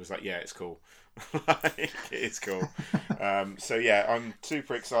coffee, and he was like, "Yeah, it's cool." It's cool. So yeah, I'm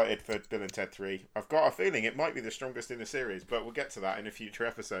super excited for Bill and Ted 3. I've got a feeling it might be the strongest in the series, but we'll get to that in a future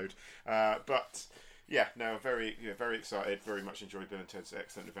episode. Very excited. Very much enjoyed Bill and Ted's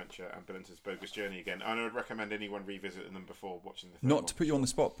Excellent Adventure and Bill and Ted's Bogus Journey again. And I would recommend anyone revisiting them before watching the film. Not to put you on the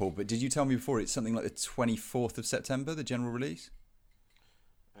spot, Paul, but did you tell me before it's something like the 24th of September, the general release?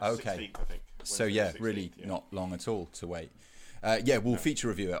 Okay. 16th, I think. So Wednesday, yeah, 16th, really not long at all to wait. We'll feature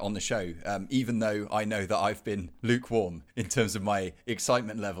review it on the show, even though I know that I've been lukewarm in terms of my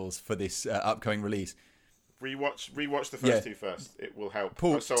excitement levels for this upcoming release. Rewatch the first two first. It will help.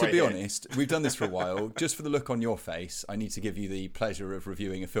 Paul, to be honest, we've done this for a while. Just for the look on your face, I need to give you the pleasure of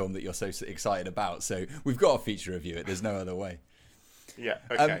reviewing a film that you're so excited about. So we've got to feature review it. There's no other way. Yeah,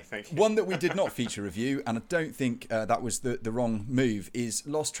 okay, thank you. One that we did not feature review, and I don't think that was the wrong move, is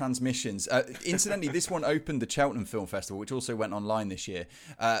Lost Transmissions. Incidentally, this one opened the Cheltenham Film Festival, which also went online this year.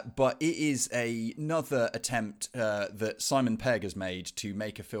 But it is another attempt that Simon Pegg has made to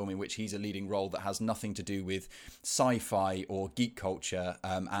make a film in which he's a leading role that has nothing to do with sci-fi or geek culture.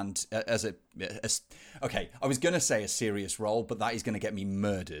 Okay, I was going to say a serious role, but that is going to get me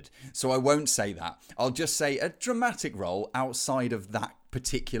murdered. So I won't say that. I'll just say a dramatic role outside of that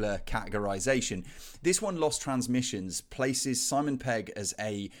particular categorization. This one, Lost Transmissions, places Simon Pegg as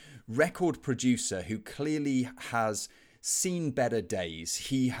a record producer who clearly has seen better days.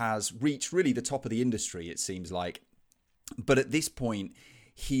 He has reached really the top of the industry, it seems like. But at this point,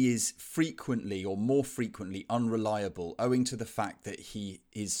 he is frequently or more frequently unreliable owing to the fact that he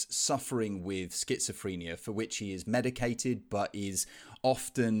is suffering with schizophrenia, for which he is medicated but is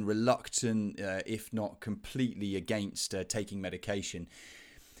often reluctant, if not completely against taking medication.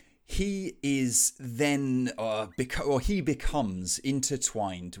 He is then, he becomes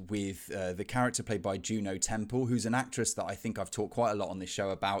intertwined with the character played by Juno Temple, who's an actress that I think I've talked quite a lot on this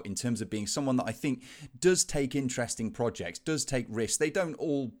show about in terms of being someone that I think does take interesting projects, does take risks. They don't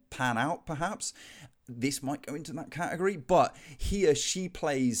all pan out, perhaps. This might go into that category, but she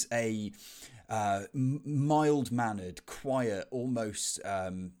plays a mild-mannered, quiet, almost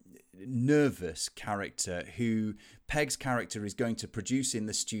nervous character who Pegg's character is going to produce in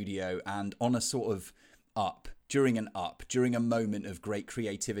the studio, and on a sort of during a moment of great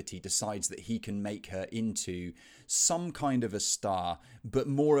creativity, decides that he can make her into some kind of a star, but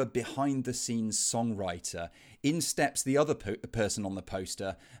more a behind-the-scenes songwriter. In steps the other person on the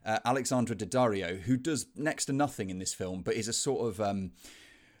poster, Alexandra Daddario, who does next to nothing in this film, but is a sort of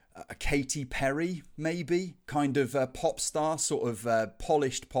a Katy Perry, maybe, kind of a pop star, sort of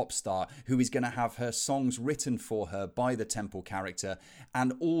polished pop star, who is going to have her songs written for her by the Temple character,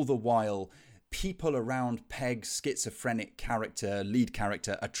 and all the while people around Pegg's schizophrenic character, lead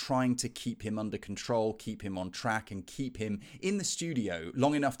character, are trying to keep him under control, keep him on track, and keep him in the studio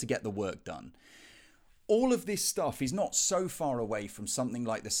long enough to get the work done. All of this stuff is not so far away from something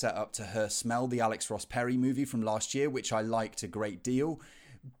like the setup to Her Smell, the Alex Ross Perry movie from last year, which I liked a great deal.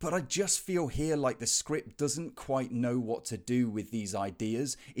 But I just feel here like the script doesn't quite know what to do with these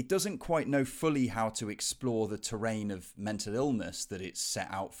ideas. It doesn't quite know fully how to explore the terrain of mental illness that it's set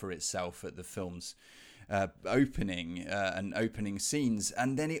out for itself at the film's opening and opening scenes.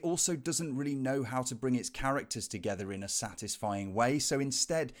 And then it also doesn't really know how to bring its characters together in a satisfying way. So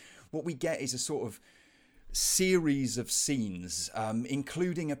instead, what we get is a sort of series of scenes,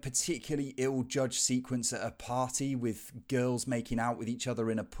 including a particularly ill-judged sequence at a party with girls making out with each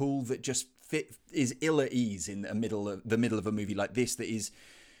other in a pool that just is ill at ease in the middle of a movie like this that is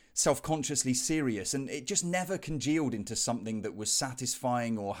self-consciously serious, and it just never congealed into something that was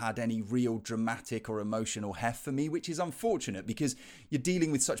satisfying or had any real dramatic or emotional heft for me, which is unfortunate because you're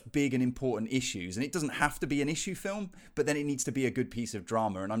dealing with such big and important issues, and it doesn't have to be an issue film, but then it needs to be a good piece of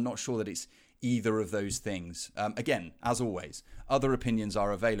drama, and I'm not sure that it's either of those things. Again, as always, other opinions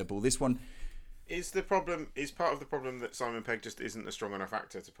are available. This one is part of the problem that Simon Pegg just isn't a strong enough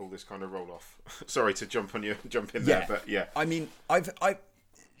actor to pull this kind of role off. Sorry to jump in there, but yeah. I mean, I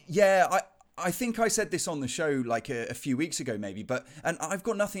think I said this on the show like a few weeks ago maybe, and I've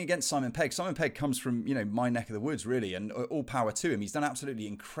got nothing against Simon Pegg. Simon Pegg comes from, my neck of the woods really, and all power to him. He's done absolutely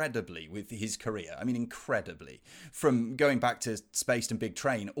incredibly with his career. I mean, incredibly. From going back to Spaced and Big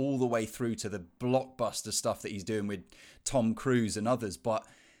Train all the way through to the blockbuster stuff that he's doing with Tom Cruise and others. But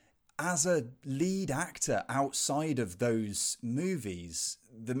as a lead actor outside of those movies,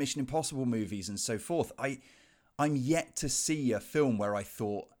 the Mission Impossible movies and so forth, I'm yet to see a film where I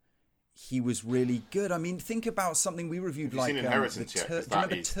thought he was really good. I mean, think about something we reviewed like Inheritance yet?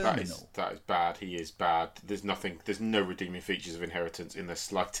 Terminal. That is bad. He is bad. There's no redeeming features of Inheritance in the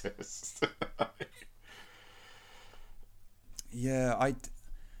slightest. I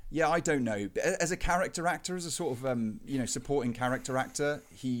don't know. As a character actor, as a sort of supporting character actor,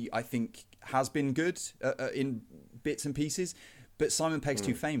 he, I think, has been good in bits and pieces. But Simon Pegg's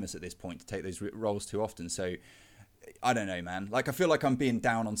too famous at this point to take those roles too often. So I don't know, man. Like, I feel like I'm being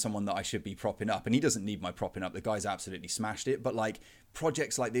down on someone that I should be propping up, and he doesn't need my propping up. The guy's absolutely smashed it. But like,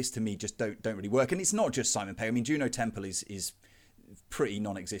 projects like this to me just don't really work. And it's not just Simon Pegg. I mean, Juno Temple is pretty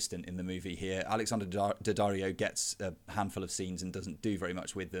non-existent in the movie here. Alexander Daddario gets a handful of scenes and doesn't do very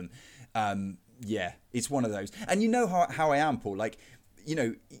much with them. It's one of those. And you know how I am, Paul. Like,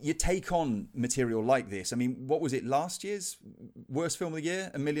 you take on material like this. I mean, what was it, last year's worst film of the year?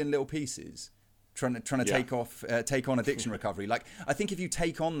 A Million Little Pieces. Trying to take on addiction recovery. Like, I think if you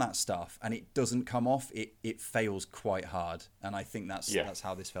take on that stuff and it doesn't come off, it fails quite hard. And I think that's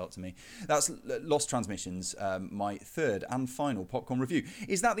how this felt to me. That's Lost Transmissions, my third and final popcorn review.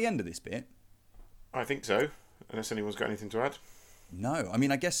 Is that the end of this bit? I think so. Unless anyone's got anything to add. No, I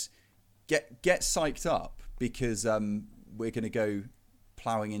mean, I guess get psyched up because we're going to go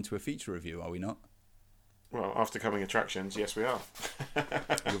ploughing into a feature review, are we not? Well, after Coming Attractions, yes, we are.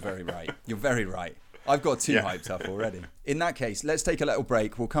 You're very right. I've got two hyped up already. In that case, let's take a little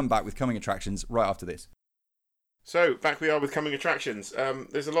break. We'll come back with Coming Attractions right after this. So, back we are with Coming Attractions.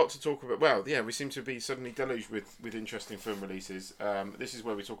 There's a lot to talk about. Well, yeah, we seem to be suddenly deluged with interesting film releases. This is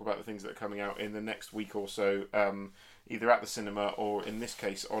where we talk about the things that are coming out in the next week or so, either at the cinema or, in this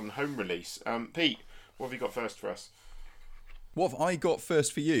case, on home release. Pete, what have you got first for us? What have I got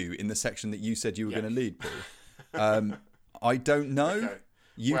first for you in the section that you said you were going to lead, Paul? I don't know. Okay.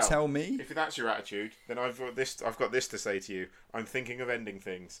 You tell me. If that's your attitude, then I've got this to say to you. I'm thinking of ending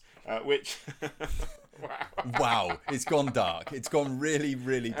things, which... Wow, it's gone dark. It's gone really,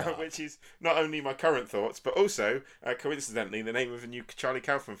 really dark. Which is not only my current thoughts, but also, coincidentally, the name of a new Charlie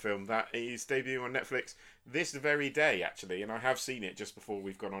Kaufman film that is debuting on Netflix this very day, actually, and I have seen it just before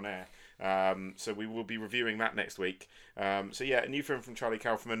we've gone on air. So we will be reviewing that next week. A new film from Charlie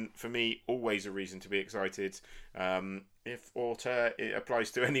Kaufman, for me, always a reason to be excited. If auteur it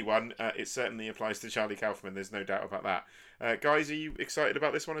applies to anyone, it certainly applies to Charlie Kaufman. There's no doubt about that. Guys, are you excited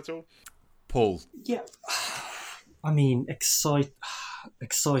about this one at all? Paul? Yeah. I mean, excited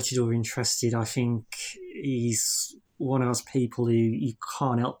or interested, I think he's one of those people who you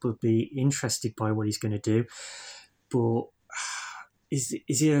can't help but be interested by what he's going to do. But is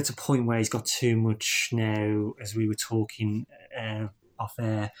he at a point where he's got too much now, as we were talking off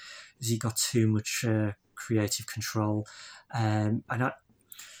air, has he got too much creative control?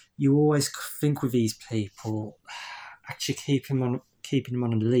 You always think with these people, actually keeping them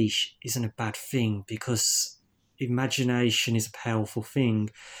on a leash isn't a bad thing, because imagination is a powerful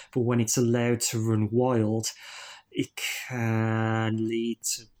thing, but when it's allowed to run wild, it can lead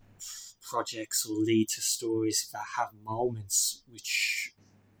to projects or lead to stories that have moments which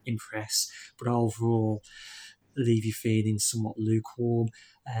impress, but overall leave you feeling somewhat lukewarm.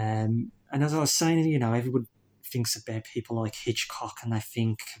 And as I was saying, everyone thinks about people like Hitchcock and they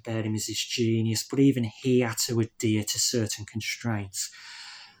think about him as this genius, but even he had to adhere to certain constraints.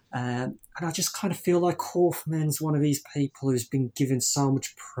 And I just kind of feel like Kaufman's one of these people who's been given so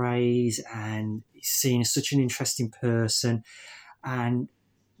much praise and he's seen as such an interesting person. And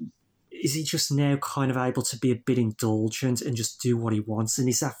is he just now kind of able to be a bit indulgent and just do what he wants? And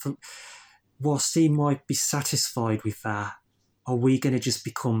is that, whilst he might be satisfied with that, are we going to just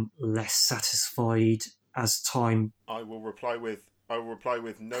become less satisfied as time? I will reply with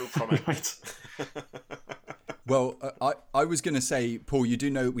no comment. Right. Well, I was going to say, Paul, you do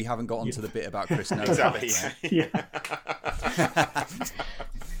know we haven't got onto the bit about Chris Nolan. Exactly. Yeah.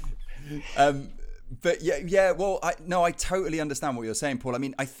 But yeah. Well, I totally understand what you're saying, Paul. I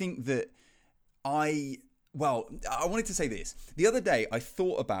mean, I think that I wanted to say this. The other day, I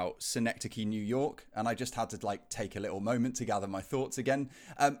thought about Synecdoche, New York, and I just had to take a little moment to gather my thoughts again.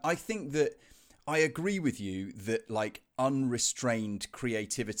 I think that I agree with you that unrestrained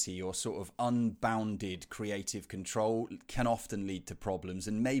creativity or sort of unbounded creative control can often lead to problems,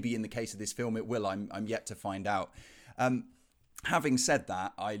 and maybe in the case of this film it will. I'm yet to find out. Having said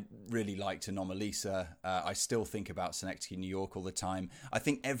that, I really liked Anomalisa. I still think about Synecdoche, New York all the time. I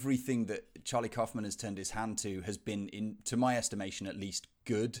think everything that Charlie Kaufman has turned his hand to has been, to my estimation at least,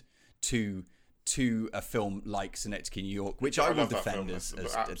 good to a film like Synecdoche, New York, which I will defend as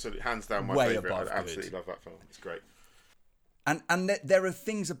absolutely hands down my way favourite. above I absolutely good. love that film. It's great. And there are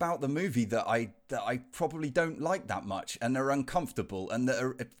things about the movie that I probably don't like that much, and are uncomfortable, and that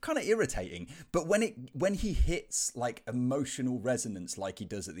are kind of irritating. But when he hits emotional resonance like he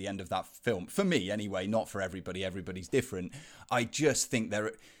does at the end of that film, for me anyway, not for everybody, everybody's different. I just think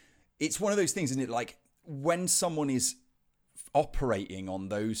it's one of those things, isn't it? When someone is operating on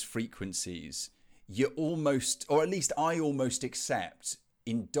those frequencies, you almost, or at least I almost accept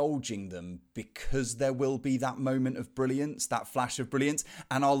indulging them because there will be that moment of brilliance, that flash of brilliance,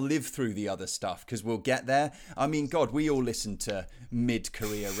 and I'll live through the other stuff because we'll get there. I mean, God, we all listen to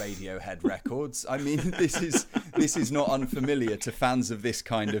mid-career Radiohead records. I mean, this is not unfamiliar to fans of this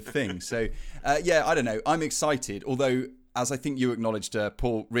kind of thing. So, yeah, I don't know. I'm excited, although, as I think you acknowledged,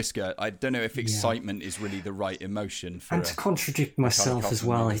 Paul Risker, I don't know if excitement is really the right emotion for. And to contradict myself as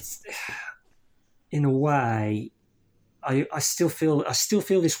well, it's, in a way, I still feel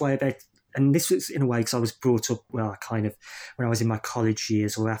this way about, and this was in a way because I was brought up, when I was in my college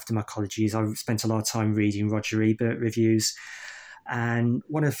years or after my college years, I spent a lot of time reading Roger Ebert reviews. And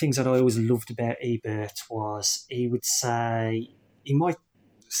one of the things that I always loved about Ebert was he would say, he might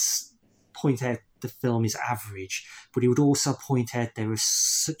point out the film is average, but he would also point out there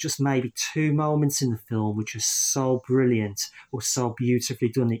are just maybe two moments in the film which are so brilliant or so beautifully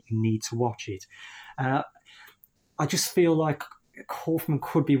done that you need to watch it. I just feel like Kaufman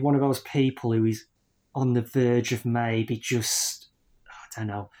could be one of those people who is on the verge of maybe just, I don't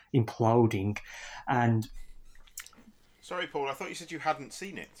know, imploding. And sorry, Paul, I thought you said you hadn't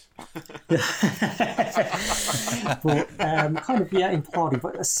seen it. But imploding.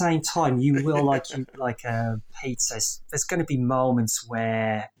 But at the same time, you will, like Pete says, there's going to be moments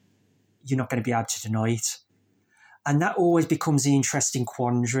where you're not going to be able to deny it, and that always becomes the interesting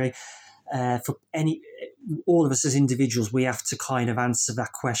quandary for all of us as individuals. We have to kind of answer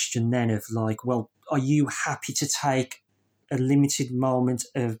that question then of are you happy to take a limited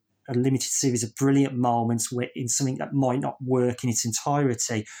series of brilliant moments where in something that might not work in its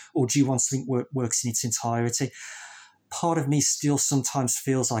entirety, or do you want something works in its entirety? Part of me still sometimes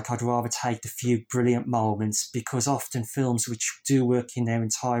feels like I'd rather take the few brilliant moments, because often films which do work in their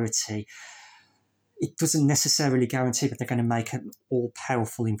entirety, it doesn't necessarily guarantee that they're going to make an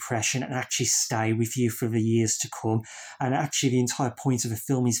all-powerful impression and actually stay with you for the years to come. And actually the entire point of a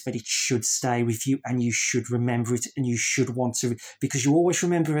film is that it should stay with you and you should remember it and you should want to, because you always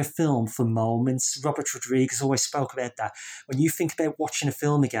remember a film for moments. Robert Rodriguez always spoke about that. When you think about watching a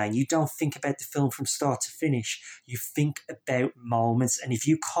film again, you don't think about the film from start to finish. You think about moments. And if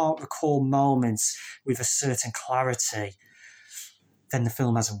you can't recall moments with a certain clarity, then the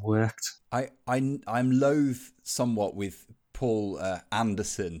film hasn't worked. I'm loath somewhat with Paul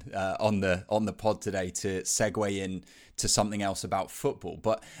Anderson on the pod today to segue in to something else about football.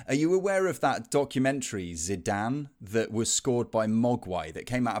 But are you aware of that documentary Zidane that was scored by Mogwai that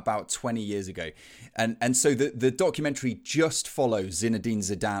came out about 20 years ago? And so the documentary just follows Zinedine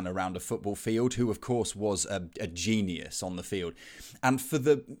Zidane around a football field, who of course was a genius on the field. And for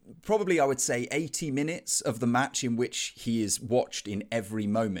the probably, I would say, 80 minutes of the match in which he is watched in every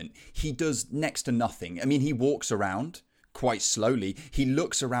moment, he does next to nothing. I mean, he walks around quite slowly. He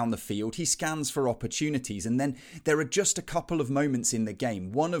looks around the field, he scans for opportunities, and then there are just a couple of moments in the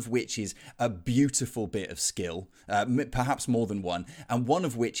game, one of which is a beautiful bit of skill, perhaps more than one, and one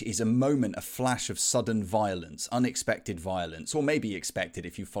of which is a moment, a flash of sudden violence, unexpected violence, or maybe expected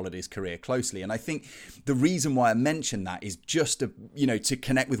if you followed his career closely. And I think the reason why I mention that is just to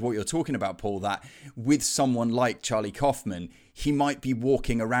connect with what you're talking about, Paul, that with someone like Charlie Kaufman, he might be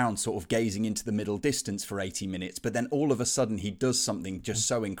walking around sort of gazing into the middle distance for 80 minutes, but then all of a sudden he does something just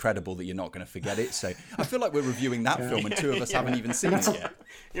so incredible that you're not going to forget it. So I feel like we're reviewing that film and two of us haven't even seen it yet.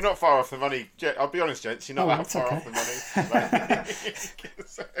 You're not far off the money. I'll be honest, gents, you're not that far off the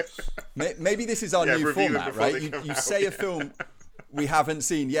money. Maybe this is our new format, right? You say a film we haven't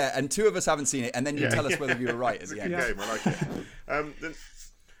seen, and two of us haven't seen it, and then you tell us whether you were right at the end. Game, I like it.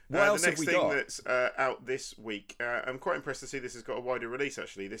 What else the next have we thing got? that's out this week, I'm quite impressed to see this has got a wider release,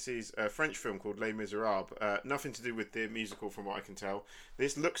 actually. This is a French film called Les Miserables. Nothing to do with the musical, from what I can tell.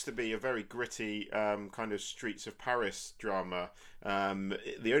 This looks to be a very gritty kind of streets of Paris drama.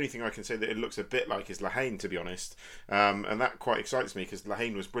 The only thing I can say that it looks a bit like is La Haine, to be honest. And that quite excites me, because La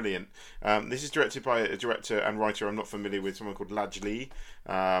Haine was brilliant. This is directed by a director and writer I'm not familiar with, someone called Laj Lee.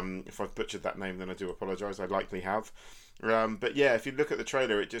 If I've butchered that name, then I do apologise. I likely have. But yeah, if you look at the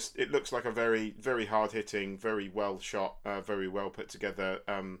trailer, it looks like a very, very hard-hitting, very well shot, very well put together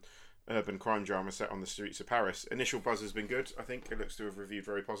urban crime drama set on the streets of Paris. Initial buzz has been good. I think it looks to have reviewed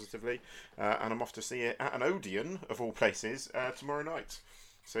very positively, and I'm off to see it at an Odeon of all places tomorrow night.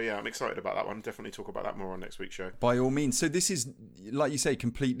 So yeah, I'm excited about that one. Definitely talk about that more on next week's show. By all means. So this is, like you say,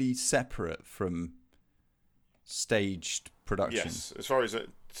 completely separate from staged production. Yes, as far as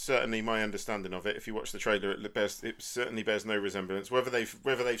certainly my understanding of it, if you watch the trailer, it certainly bears no resemblance. Whether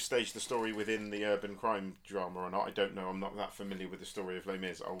they've staged the story within the urban crime drama or not, I don't know. I'm not that familiar with the story of Les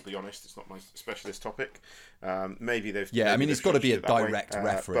Mis. I'll be honest, it's not my specialist topic. Maybe they've. Yeah, maybe I mean, it's got to be a direct way,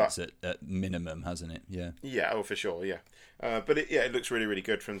 reference at minimum, hasn't it? Yeah. Yeah, oh for sure, yeah. But it looks really, really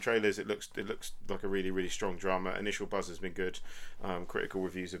good from trailers. It looks like a really, really strong drama. Initial buzz has been good. Critical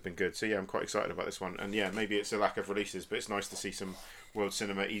reviews have been good. So yeah, I'm quite excited about this one. And yeah, maybe it's a lack of releases, but it's nice to see some world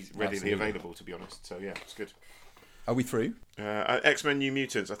cinema readily available, to be honest. So yeah, it's good. Are we through? X-Men New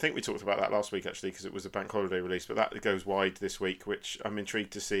Mutants. I think we talked about that last week, actually, because it was a bank holiday release, but that goes wide this week, which I'm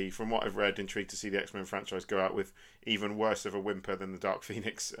intrigued to see. From what I've read, intrigued to see the X-Men franchise go out with even worse of a whimper than the Dark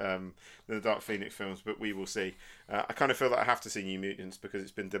Phoenix films, but we will see. I kind of feel that I have to see New Mutants because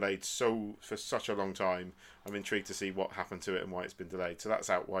it's been delayed for such a long time. I'm intrigued to see what happened to it and why it's been delayed. So that's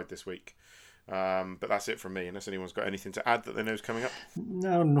out wide this week. But that's it from me, unless anyone's got anything to add that they know is coming up.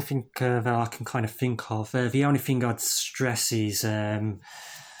 No, nothing that I can kind of think of. The only thing I'd stress is there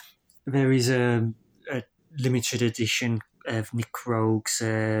is a limited edition of Nick Rogue's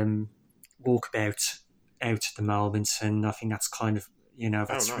Walkabout out at the moment, and I think that's kind of,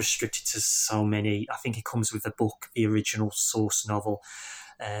 that's nice. Restricted to so many. I think it comes with the book, the original source novel,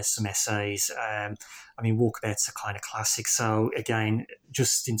 some essays. I mean, Walkabout's a kind of classic. So again,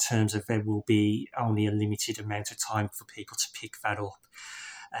 just in terms of there will be only a limited amount of time for people to pick that up.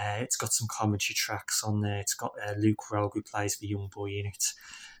 It's got some commentary tracks on there. It's got Luke Rogue, who plays the young boy in it.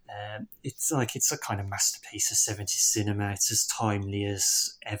 It's a kind of masterpiece of 70s cinema. It's as timely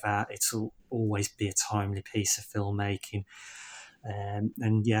as ever. It'll always be a timely piece of filmmaking.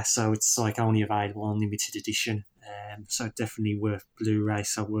 And yeah, so it's like only available on limited edition. So definitely worth Blu-ray,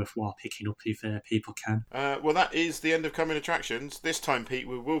 so worthwhile picking up if people can. Well, that is the end of Coming Attractions. This time, Pete,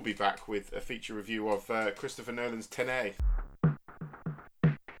 we will be back with a feature review of Christopher Nolan's Tenet.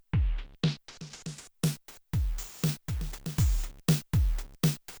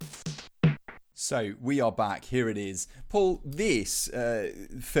 So we are back. Here it is. Paul, this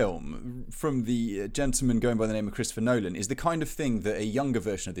film from the gentleman going by the name of Christopher Nolan is the kind of thing that a younger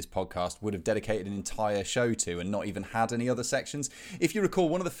version of this podcast would have dedicated an entire show to and not even had any other sections. If you recall,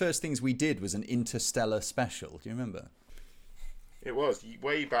 one of the first things we did was an Interstellar special. Do you remember? It was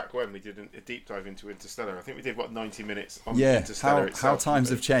way back when we did a deep dive into Interstellar. I think we did 90 minutes on Interstellar itself. How times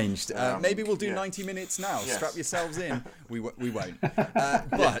have changed. Maybe we'll do 90 minutes now. Yes. Strap yourselves in. We won't.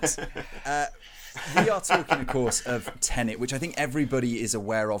 But we are talking, of course, of Tenet, which I think everybody is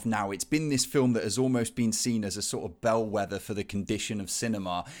aware of now. It's been this film that has almost been seen as a sort of bellwether for the condition of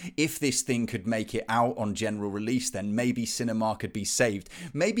cinema. If this thing could make it out on general release, then maybe cinema could be saved.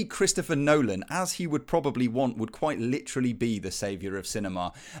 Maybe Christopher Nolan, as he would probably want, would quite literally be the saviour of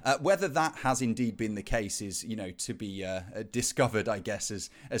cinema. Whether that has indeed been the case is, to be discovered, I guess,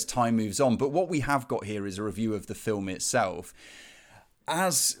 as time moves on. But what we have got here is a review of the film itself.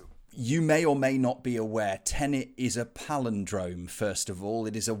 As You may or may not be aware, Tenet is a palindrome, first of all.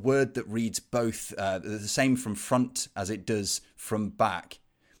 It is a word that reads both the same from front as it does from back.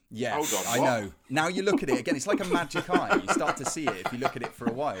 Yeah, Hold on, I know. Now you look at it again, it's like a magic eye. You start to see it if you look at it for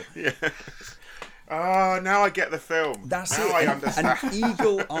a while. Yeah. Oh, now I get the film. That's now it. I understand. And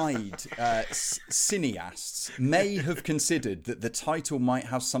eagle-eyed cineasts may have considered that the title might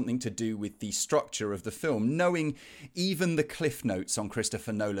have something to do with the structure of the film, knowing even the cliff notes on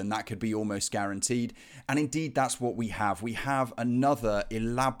Christopher Nolan, that could be almost guaranteed. And indeed, that's what we have. We have another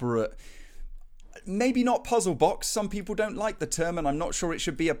elaborate, maybe not puzzle box, some people don't like the term and I'm not sure it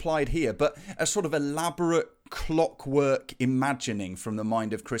should be applied here, but a sort of elaborate clockwork imagining from the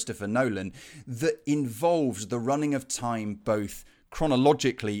mind of Christopher Nolan that involves the running of time both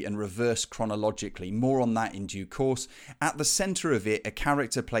chronologically and reverse chronologically. More on that in due course. At the centre of it, a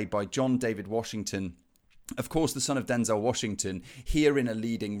character played by John David Washington, of course the son of Denzel Washington, here in a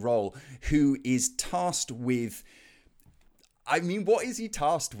leading role, who is tasked with, I mean, what is he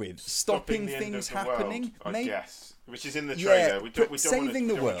tasked with? Stopping things happening? World, I guess. Which is in the trailer. Yeah, we don't saving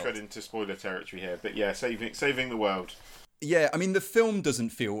the world. Tread into spoiler territory here, but yeah, saving the world. Yeah, I mean, the film doesn't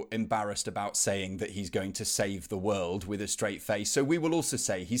feel embarrassed about saying that he's going to save the world with a straight face. So we will also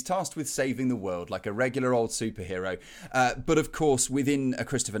say he's tasked with saving the world like a regular old superhero. But of course, within a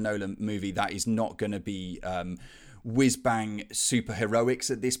Christopher Nolan movie, that is not going to be whiz-bang superheroics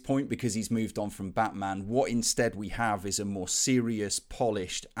at this point because he's moved on from Batman. What instead we have is a more serious,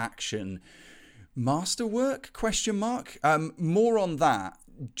 polished action masterwork, ? More on that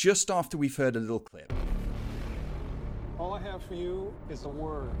just after we've heard a little clip. All I have for you is a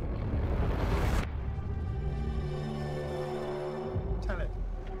word. Tenet.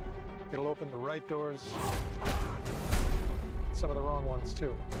 It'll open the right doors, some of the wrong ones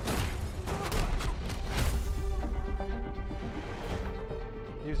too.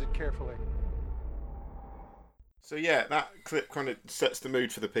 Use it carefully. So yeah, that clip kind of sets the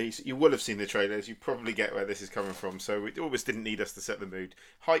mood for the piece. You will have seen the trailers. You probably get where this is coming from. So it almost didn't need us to set the mood.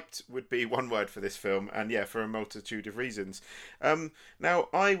 Hyped would be one word for this film, and yeah, for a multitude of reasons. Now,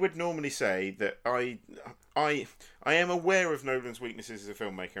 I would normally say that I am aware of Nolan's weaknesses as a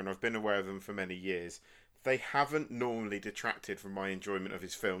filmmaker, and I've been aware of them for many years. They haven't normally detracted from my enjoyment of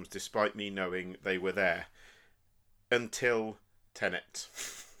his films, despite me knowing they were there. Until Tenet.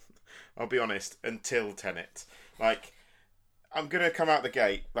 I'll be honest, until Tenet. Like, I'm going to come out the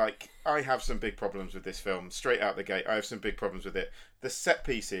gate. Like, I have some big problems with this film. Straight out the gate, I have some big problems with it. The set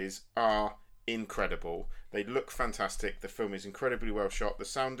pieces are incredible. They look fantastic. The film is incredibly well shot. The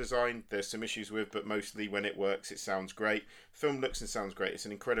sound design, there's some issues with, but mostly when it works, it sounds great. The film looks and sounds great. It's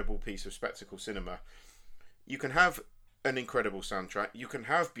an incredible piece of spectacle cinema. You can have an incredible soundtrack, you can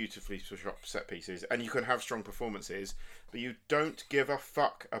have beautifully shot set pieces, and you can have strong performances, but you don't give a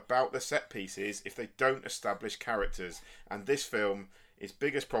fuck about the set pieces if they don't establish characters. And this film, its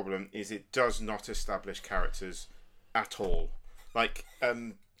biggest problem is it does not establish characters at all. Like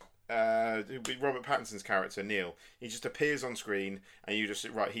Robert Pattinson's character Neil, he just appears on screen and you just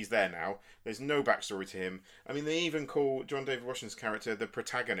right, he's there now. There's no backstory to him. I mean, they even call John David Washington's character the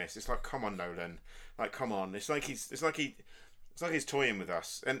protagonist. It's like, come on, Nolan. Like, come on. It's like he's toying with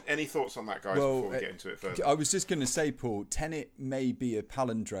us. And any thoughts on that, guys, before we get into it further? I was just going to say, Paul, Tenet may be a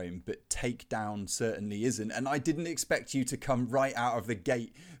palindrome, but Takedown certainly isn't. And I didn't expect you to come right out of the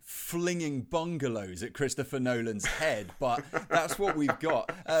gate flinging bungalows at Christopher Nolan's head, but that's what we've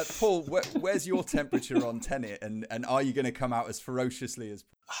got. Paul, where's your temperature on Tenet? And are you going to come out as ferociously as...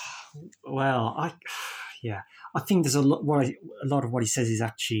 Well, I think there's a lot of what he says is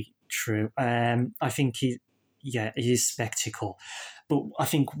actually true. I think it is spectacle. But I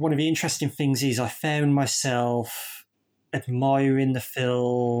think one of the interesting things is I found myself admiring the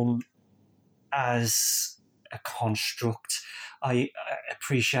film as a construct. I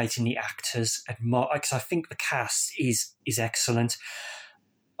appreciating the actors, because I think the cast is excellent.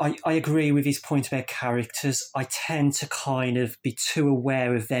 I agree with his point about characters. I tend to kind of be too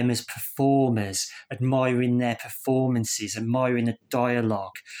aware of them as performers, admiring their performances, admiring the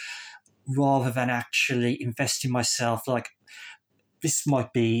dialogue, rather than actually investing myself. Like, this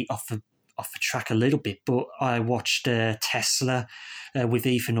might be off the track a little bit, but I watched Tesla with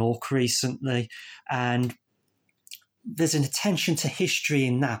Ethan Hawke recently, and there's an attention to history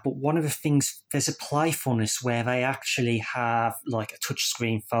in that, but one of the things, there's a playfulness where they actually have like a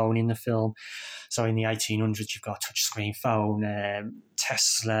touchscreen phone in the film. So in the 1800s, you've got a touchscreen phone,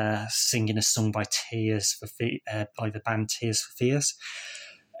 Tesla singing a song by the band Tears for Fears.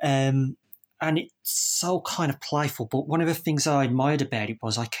 And and it's so kind of playful. But one of the things I admired about it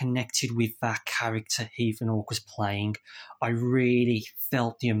was I connected with that character Ethan Hawke was playing. I really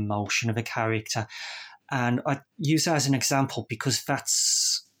felt the emotion of a character. And I use that as an example because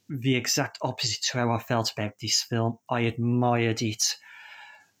that's the exact opposite to how I felt about this film. I admired it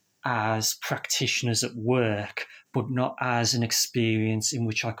as practitioners at work, but not as an experience in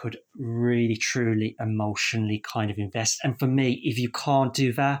which I could really, truly, emotionally kind of invest. And for me, if you can't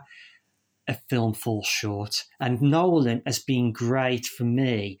do that, a film falls short. And Nolan has been great for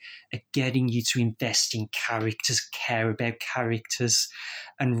me at getting you to invest in characters, care about characters,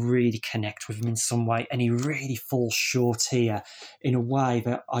 and really connect with them in some way. And he really falls short here in a way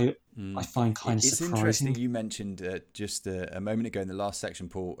that I find kind of surprising. It's interesting you mentioned just a moment ago in the last section,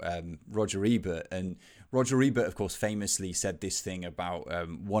 Paul, Roger Ebert. And Roger Ebert, of course, famously said this thing about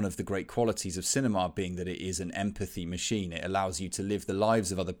one of the great qualities of cinema being that it is an empathy machine. It allows you to live the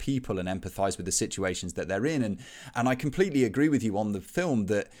lives of other people and empathise with the situations that they're in. And I completely agree with you on the film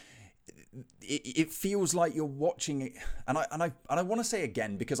that it feels like you're watching it, and I want to say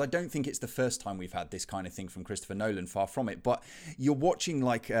again, because I don't think it's the first time we've had this kind of thing from Christopher Nolan, far from it, but you're watching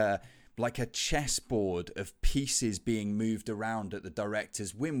like a chessboard of pieces being moved around at the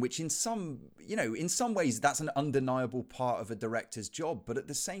director's whim, which in some ways that's an undeniable part of a director's job, but at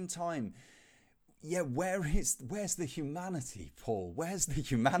the same time, yeah, where's the humanity, Paul? Where's the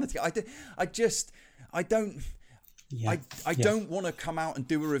humanity? I don't want to come out and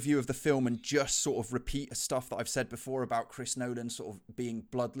do a review of the film and just sort of repeat stuff that I've said before about Chris Nolan sort of being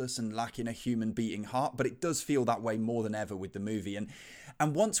bloodless and lacking a human beating heart, but it does feel that way more than ever with the movie. And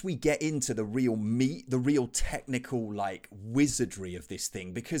once we get into the real meat, the real technical like wizardry of this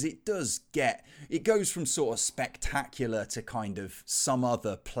thing, because it goes from sort of spectacular to kind of some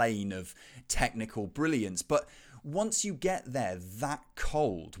other plane of technical brilliance, but once you get there that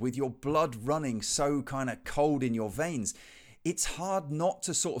cold, with your blood running so kind of cold in your veins, it's hard not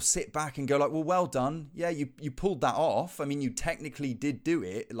to sort of sit back and go like, well done. Yeah, you pulled that off. I mean, you technically did do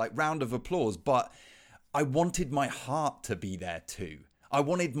it, like round of applause, but I wanted my heart to be there too. I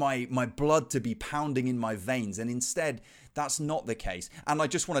wanted my blood to be pounding in my veins, and instead that's not the case. And I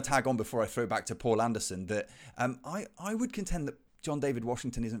just want to tag on before I throw back to Paul Anderson that I would contend that John David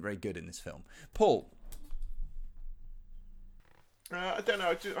Washington isn't very good in this film. Paul? I don't know.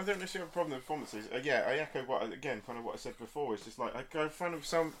 I don't necessarily have a problem with performances. Yeah, I echo what I said before. It's just like I found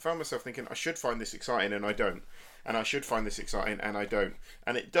myself thinking I should find this exciting and I don't, and I should find this exciting and I don't.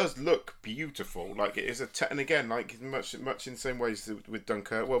 And it does look beautiful. Like it is and again, like much in the same ways with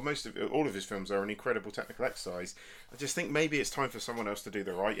Dunkirk. Well, all of his films are an incredible technical exercise. I just think maybe it's time for someone else to do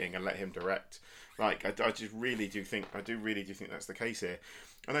the writing and let him direct. Like I really do think that's the case here.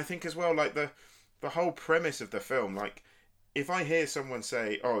 And I think as well, like the whole premise of the film, like, if I hear someone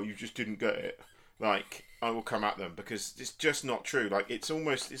say, "Oh, you just didn't get it," like I will come at them because it's just not true. Like it's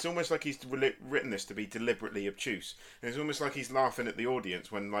almost like he's written this to be deliberately obtuse. And it's almost like he's laughing at the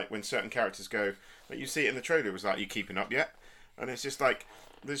audience when certain characters go, like you see it in the trailer, it was like, "You keeping up yet?" And it's just like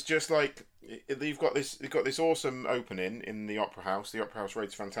you've got this awesome opening in the Opera House. The Opera House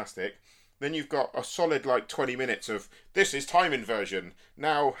raid's fantastic. Then you've got a solid 20 minutes of this is time inversion.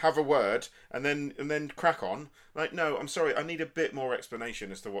 Now have a word and then crack on. Like, no, I'm sorry, I need a bit more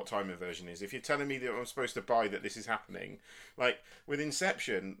explanation as to what time inversion is. If you're telling me that I'm supposed to buy that this is happening, like with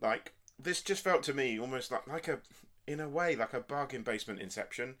Inception, like this just felt to me almost like a bargain basement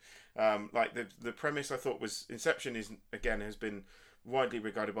Inception. Like the premise I thought was Inception has been widely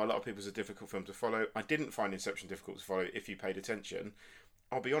regarded by a lot of people as a difficult film to follow. I didn't find Inception difficult to follow if you paid attention.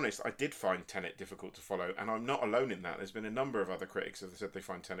 I'll be honest, I did find Tenet difficult to follow, and I'm not alone in that. There's been a number of other critics that have said they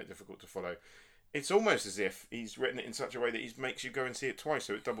find Tenet difficult to follow. It's almost as if he's written it in such a way that he makes you go and see it twice,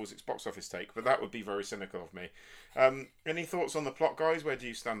 so it doubles its box office take, but that would be very cynical of me. Any thoughts on the plot, guys? Where do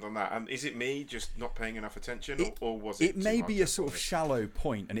you stand on that? Is it me just not paying enough attention, or was it... It may be a sort of shallow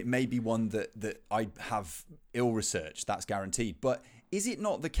point, and it may be one that I have ill-researched, that's guaranteed, but... Is it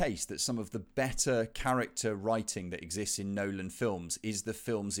not the case that some of the better character writing that exists in Nolan films is the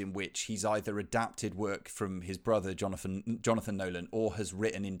films in which he's either adapted work from his brother Jonathan Nolan or has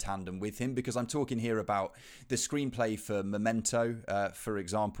written in tandem with him? Because I'm talking here about the screenplay for Memento, for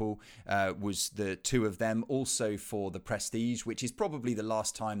example, was the two of them. Also for The Prestige, which is probably the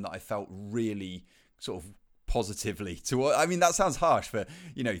last time that I felt really sort of positively I mean, that sounds harsh for,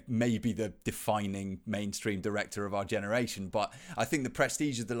 maybe the defining mainstream director of our generation, but I think The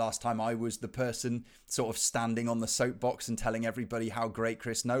Prestige is the last time I was the person sort of standing on the soapbox and telling everybody how great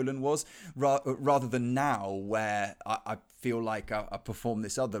Chris Nolan was, rather than now where I feel like I perform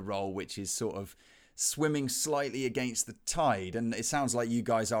this other role, which is sort of swimming slightly against the tide, and it sounds like you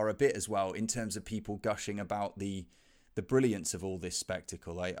guys are a bit as well in terms of people gushing about the brilliance of all this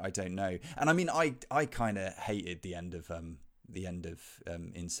spectacle. I don't know, and I mean I kind of hated the end of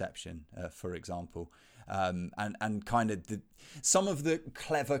Inception, for example, and kind of some of the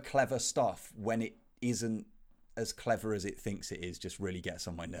clever stuff when it isn't as clever as it thinks it is just really gets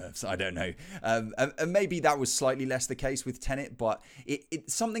on my nerves. I don't know. And maybe that was slightly less the case with Tenet, but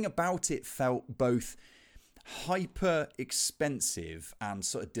it something about it felt both hyper expensive and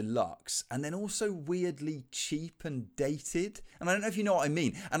sort of deluxe, and then also weirdly cheap and dated. And I don't know if you know what I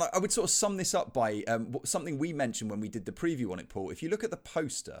mean. And I would sort of sum this up by something we mentioned when we did the preview on it, Paul. If you look at the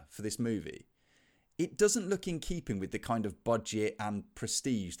poster for this movie, it doesn't look in keeping with the kind of budget and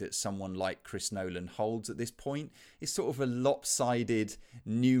prestige that someone like Chris Nolan holds at this point. It's sort of a lopsided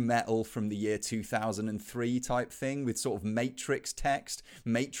new metal from the year 2003 type thing with sort of Matrix text,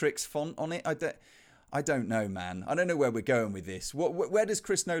 Matrix font on it. I don't know, man. I don't know where we're going with this. Where does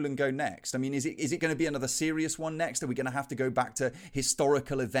Chris Nolan go next? I mean, is it going to be another serious one next? Are we going to have to go back to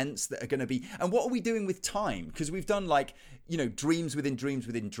historical events that are going to be... And what are we doing with time? Because we've done dreams within dreams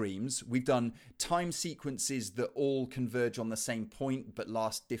within dreams. We've done time sequences that all converge on the same point but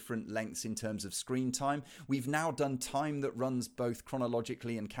last different lengths in terms of screen time. We've now done time that runs both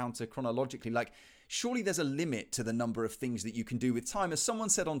chronologically and counter-chronologically. Surely there's a limit to the number of things that you can do with time. As someone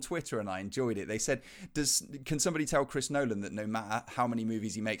said on Twitter, and I enjoyed it, they said, can somebody tell Chris Nolan that no matter how many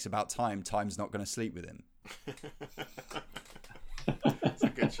movies he makes about time, time's not going to sleep with him? That's a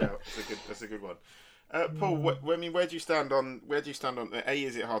good shout. That's a good one. Paul, where do you stand on? A,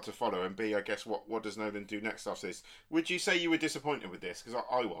 is it hard to follow, and B, I guess what does Nolan do next after this? Would you say you were disappointed with this? Because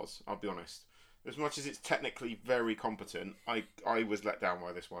I was. I'll be honest. As much as it's technically very competent, I was let down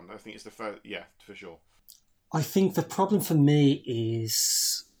by this one. I think it's the first, yeah, for sure. I think the problem for me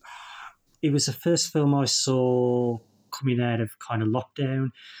is it was the first film I saw coming out of kind of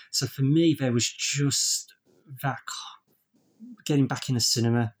lockdown. So for me, there was just that getting back in the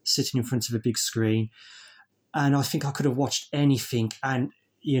cinema, sitting in front of a big screen. And I think I could have watched anything, and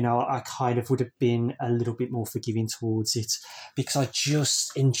I kind of would have been a little bit more forgiving towards it because I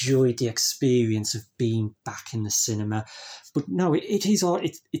just enjoyed the experience of being back in the cinema. But no, it is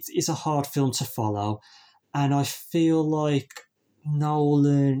a hard film to follow. And I feel like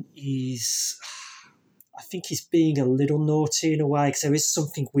Nolan I think he's being a little naughty in a way, because there is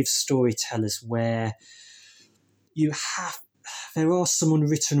something with storytellers where there are some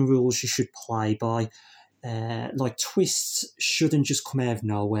unwritten rules you should play by. Like twists shouldn't just come out of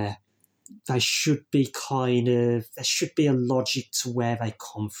nowhere. There should be a logic to where they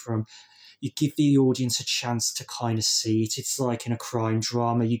come from. You give the audience a chance to kind of see it. It's like in a crime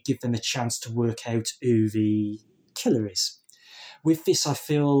drama, you give them a chance to work out who the killer is. With this, I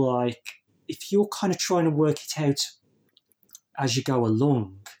feel like if you're kind of trying to work it out as you go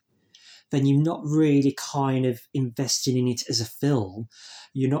along, then you're not really kind of investing in it as a film.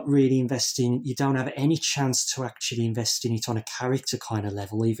 You're not really you don't have any chance to actually invest in it on a character kind of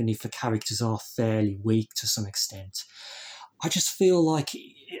level, even if the characters are fairly weak to some extent. I just feel like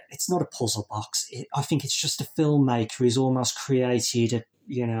it's not a puzzle box. I think it's just a filmmaker who's almost created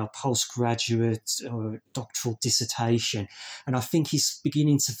a postgraduate or doctoral dissertation. And I think he's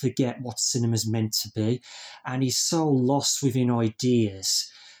beginning to forget what cinema's meant to be. And he's so lost within ideas.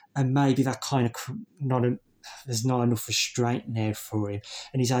 And maybe that kind of there's not enough restraint now for him,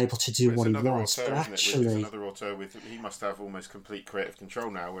 and he's able to do what he wants. Auteur, but actually, it's another auteur he must have almost complete creative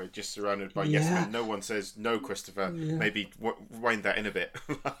control now. We're just surrounded by yes men. No one says no, Christopher. Yeah. Maybe wind that in a bit.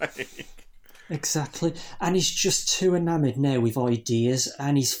 Exactly, and he's just too enamoured now with ideas,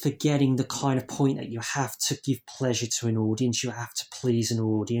 and he's forgetting the kind of point that you have to give pleasure to an audience. You have to please an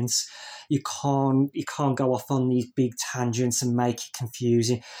audience. You can't go off on these big tangents and make it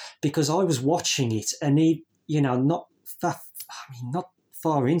confusing. Because I was watching it, and not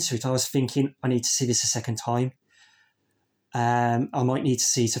far into it, I was thinking, I need to see this a second time. I might need to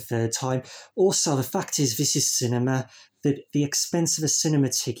see it a third time. Also, the fact is, this is cinema. The expense of a cinema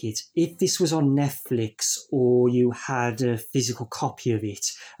ticket, if this was on Netflix or you had a physical copy of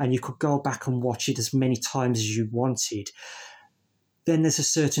it and you could go back and watch it as many times as you wanted, then there's a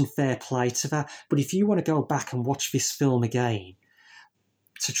certain fair play to that. But if you want to go back and watch this film again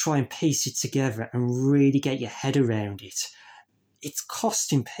to try and piece it together and really get your head around it, it's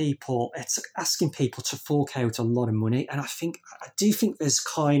asking people to fork out a lot of money. And I do think there's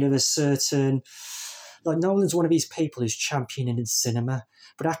kind of a certain... Like, Nolan's one of these people who's championing in cinema,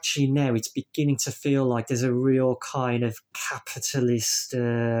 but actually now it's beginning to feel like there's a real kind of capitalist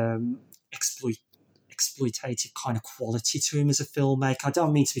exploitative kind of quality to him as a filmmaker. I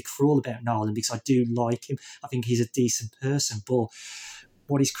don't mean to be cruel about Nolan, because I do like him. I think he's a decent person, but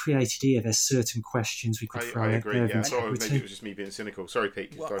what he's created here, there's certain questions we could throw I out agree, there. yeah. I thought maybe it was just me being cynical. Sorry,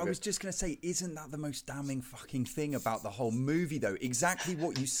 Pete. Well, I was just going to say, isn't that the most damning fucking thing about the whole movie, though? Exactly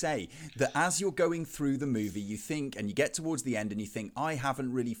what you say, that as you're going through the movie, you think, and you get towards the end and you think, I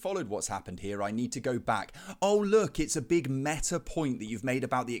haven't really followed what's happened here. I need to go back. Oh, look, it's a big meta point that you've made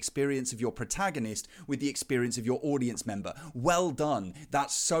about the experience of your protagonist with the experience of your audience member. Well done.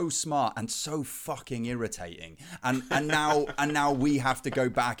 That's so smart and so fucking irritating. And now we have to go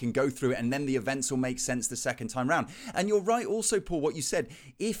back and go through it, and then the events will make sense the second time round. And you're right also, Paul, what you said.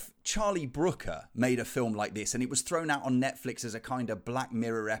 If Charlie Brooker made a film like this and it was thrown out on Netflix as a kind of Black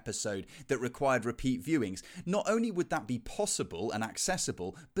Mirror episode that required repeat viewings, not only would that be possible and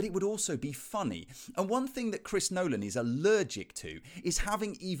accessible, but it would also be funny. And one thing that Chris Nolan is allergic to is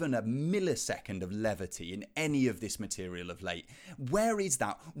having even a millisecond of levity in any of this material of late. Where is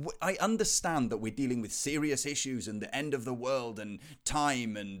that? I understand that we're dealing with serious issues and the end of the world and time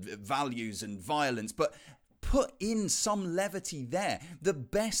and values and violence, but put in some levity there. The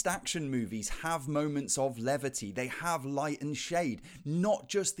best action movies have moments of levity. They have light and shade, not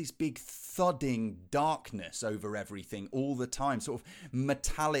just this big thudding darkness over everything all the time, sort of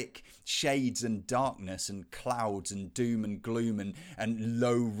metallic shades and darkness and clouds and doom and gloom and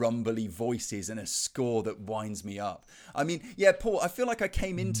low rumbly voices and a score that winds me up. I mean, yeah, Paul, I feel like I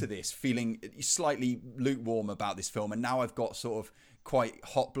came into this feeling slightly lukewarm about this film, and now I've got sort of quite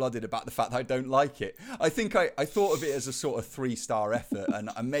hot-blooded about the fact that I don't like it. I think I thought of it as a sort of 3-star effort,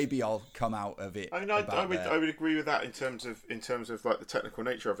 and maybe I'll come out of it. I mean, I would agree with that in terms of like the technical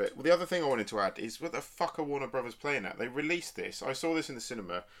nature of it. Well, the other thing I wanted to add is, what the fuck are Warner Brothers playing at? They released this. I saw this in the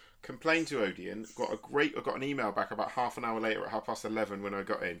cinema. Complained to Odeon. I got an email back about half an hour later at 11:30 when I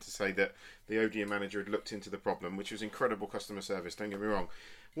got in to say that the Odeon manager had looked into the problem, which was incredible customer service. Don't get me wrong.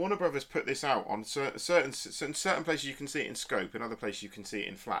 Warner Brothers put this out on certain places you can see it in scope, and other places you can see it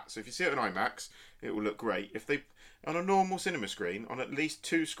in flat. So if you see it on IMAX, it will look great. If they on a normal cinema screen, on at least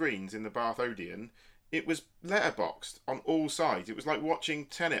 2 screens in the Bath Odeon, it was letterboxed on all sides. It was like watching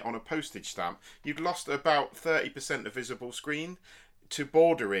Tenet on a postage stamp. You'd lost about 30% of visible screen to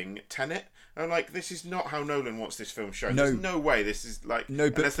bordering Tenet. And like, this is not how Nolan wants this film shown. No. There's no way this is like, no,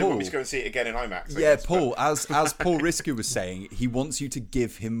 but unless Paul, they want me to go and see it again in IMAX. Yeah, Paul, as Paul Risker was saying, he wants you to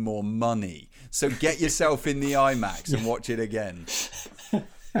give him more money. So get yourself in the IMAX and watch it again.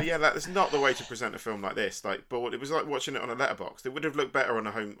 But yeah, that's not the way to present a film like this. Like, but it was like watching it on a letterbox. It would have looked better on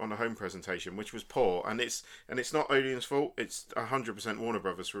a home presentation, which was poor. And it's not Odeon's fault. It's 100% Warner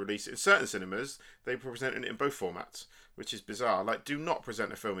Brothers to release it. In certain cinemas, they presented it in both formats, which is bizarre. Like, do not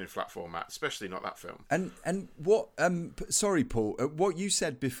present a film in flat format, especially not that film. And what? Sorry, Paul. What you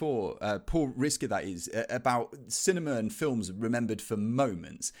said before, Paul Risker, that is about cinema and films remembered for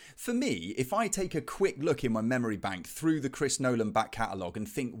moments. For me, if I take a quick look in my memory bank through the Chris Nolan back catalogue and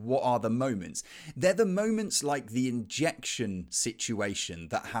think, what are the moments? They're the moments like the injection situation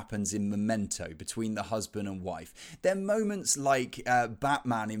that happens in Memento between the husband and wife. They're moments like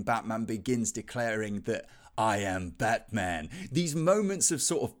Batman in Batman Begins declaring that I am Batman. These moments of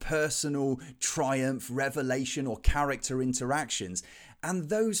sort of personal triumph, revelation, or character interactions. And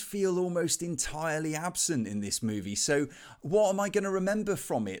those feel almost entirely absent in this movie. So what am I going to remember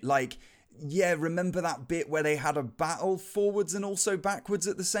from it? Like, yeah, remember that bit where they had a battle forwards and also backwards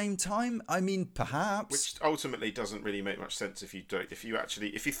at the same time? I mean, perhaps. Which ultimately doesn't really make much sense if you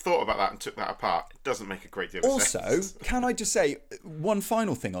thought about that and took that apart. It doesn't make a great deal of sense. Also, can I just say one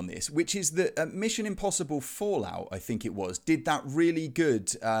final thing on this, which is that Mission Impossible Fallout, I think it was, did that really good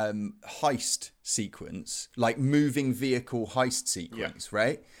heist sequence, like moving vehicle heist sequence,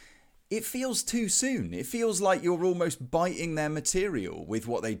 right? It feels too soon. It feels like you're almost biting their material with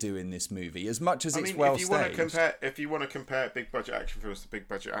what they do in this movie, as much as it's well staged. If you want to compare big budget action films to big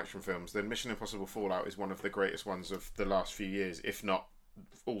budget action films, then Mission Impossible Fallout is one of the greatest ones of the last few years, if not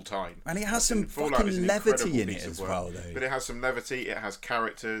all time. And it has some fucking levity in it as well, though. But it has some levity. It has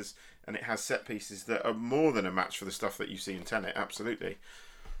characters, and it has set pieces that are more than a match for the stuff that you see in Tenet. Absolutely.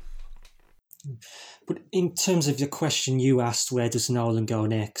 But in terms of the question you asked, where does Nolan go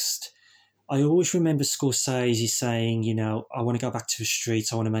next? I always remember Scorsese saying, you know, I want to go back to the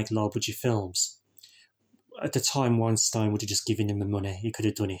streets, I want to make low-budget films. At the time, Weinstein would have just given him the money. He could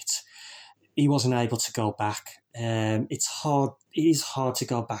have done it. He wasn't able to go back. It is hard to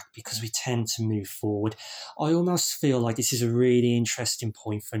go back because we tend to move forward. I almost feel like this is a really interesting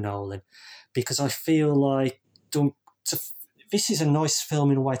point for Nolan, because I feel like this is a nice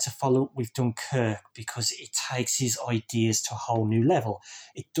film in a way to follow up with Dunkirk because it takes his ideas to a whole new level.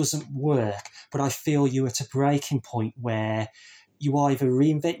 It doesn't work, but I feel you're at a breaking point where you either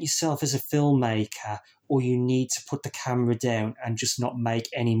reinvent yourself as a filmmaker or you need to put the camera down and just not make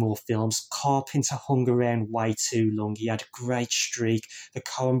any more films. Carpenter hung around way too long. He had a great streak. The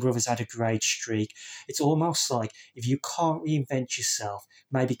Coen brothers had a great streak. It's almost like if you can't reinvent yourself,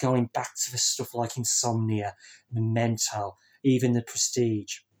 maybe going back to the stuff like Insomnia, Memento, even The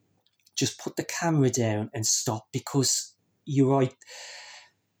Prestige, just put the camera down and stop, because you're right.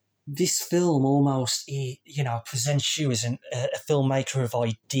 This film almost, presents you as a filmmaker of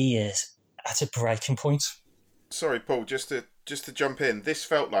ideas at a breaking point. Sorry, Paul, just to jump in, this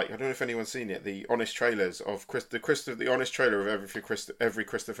felt like, I don't know if anyone's seen it, the honest trailers of the honest trailer of every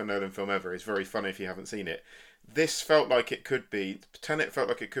Christopher Nolan film ever is very funny if you haven't seen it. This felt like it could be, Tenet felt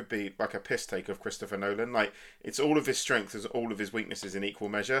like it could be like a piss take of Christopher Nolan. Like, it's all of his strengths and all of his weaknesses in equal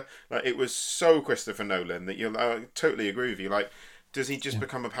measure. Like, it was so Christopher Nolan that I totally agree with you. Like, does he just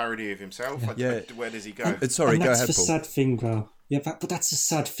become a parody of himself? Where does he go? Sorry, go ahead, Paul. That's the sad thing, bro. Yeah, but that's a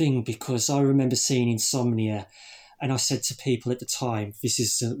sad thing, because I remember seeing Insomnia, and I said to people at the time, this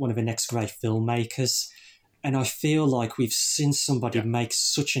is one of the next great filmmakers. And I feel like we've seen somebody make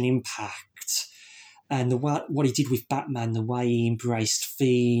such an impact. And what he did with Batman, the way he embraced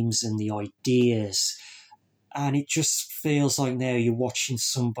themes and the ideas. And it just feels like now you're watching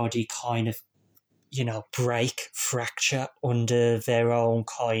somebody kind of, fracture under their own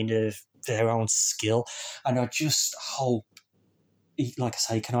skill. And I just hope, like I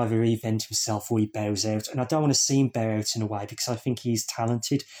say, he can either reinvent himself or he bows out. And I don't want to see him bow out in a way, because I think he's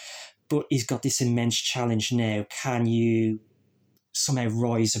talented, but he's got this immense challenge now. Can you somehow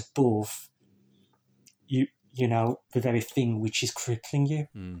rise above the very thing which is crippling you?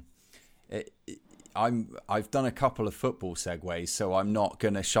 I've done a couple of football segues, so I'm not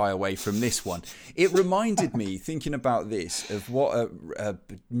going to shy away from this one. It reminded me, thinking about this, of what a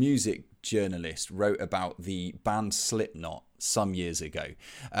music journalist wrote about the band Slipknot some years ago,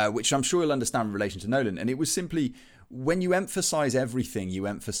 which I'm sure you'll understand in relation to Nolan. And it was simply, when you emphasize everything, you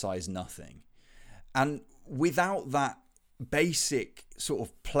emphasize nothing. And without that basic sort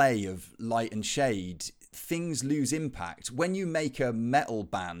of play of light and shade, things lose impact. When you make a metal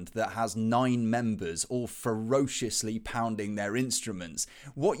band that has 9 members all ferociously pounding their instruments,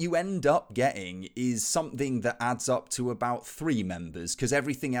 what you end up getting is something that adds up to about 3 members, because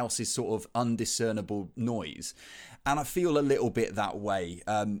everything else is sort of undiscernible noise. And I feel a little bit that way.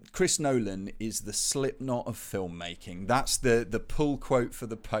 Chris Nolan is the Slipknot of filmmaking. That's the pull quote for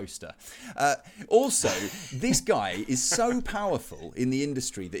the poster. Also, this guy is so powerful in the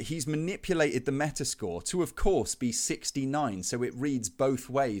industry that he's manipulated the Metascore to, of course, be 69. So it reads both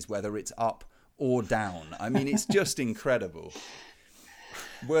ways, whether it's up or down. I mean, it's just incredible.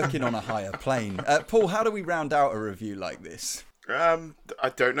 Working on a higher plane. Paul, how do we round out a review like this? I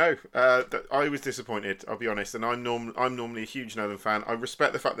don't know. I was disappointed, I'll be honest, and I'm normally a huge Nolan fan. I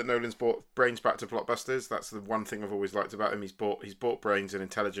respect the fact that Nolan's brought brains back to blockbusters. That's the one thing I've always liked about him. He's brought brains and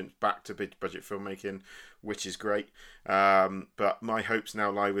intelligence back to big budget filmmaking, which is great. But my hopes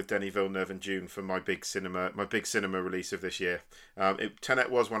now lie with Denis Villeneuve in June for my big cinema release of this year.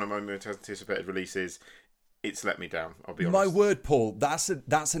 Tenet was one of my most anticipated releases. It's let me down, I'll be honest. My word, Paul, that's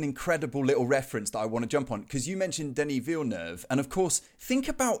an incredible little reference that I want to jump on, because you mentioned Denis Villeneuve, and of course, think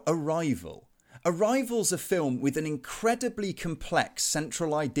about Arrival. Arrival's a film with an incredibly complex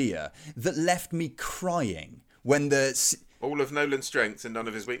central idea that left me crying when all of Nolan's strengths and none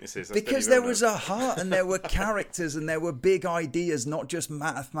of his weaknesses. That's because there was a heart and there were characters and there were big ideas, not just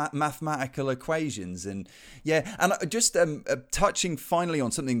mathematical equations. And just touching finally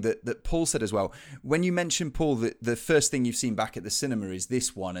on something that Paul said as well. When you mentioned, Paul, that the first thing you've seen back at the cinema is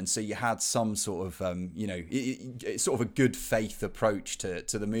this one, and so you had some sort of sort of a good faith approach to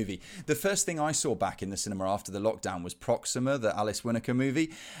the movie. The first thing I saw back in the cinema after the lockdown was Proxima, the Alice Winnaker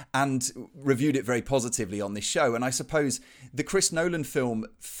movie, and reviewed it very positively on this show. And I suppose the Chris Nolan film,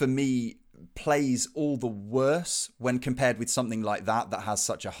 for me, plays all the worse when compared with something like that has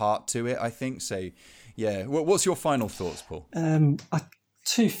such a heart to it, I think. So, yeah. What's your final thoughts, Paul?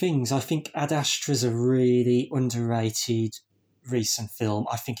 2 things. I think Ad Astra's a really underrated recent film.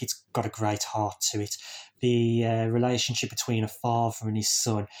 I think it's got a great heart to it. The relationship between a father and his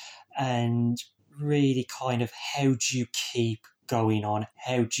son, and really kind of how do you keep going on?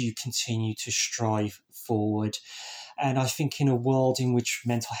 How do you continue to strive forward? And I think in a world in which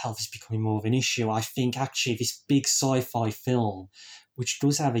mental health is becoming more of an issue, I think actually this big sci-fi film, which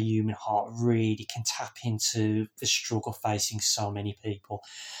does have a human heart, really can tap into the struggle facing so many people.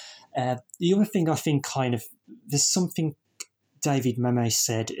 The other thing I think there's something David Mamet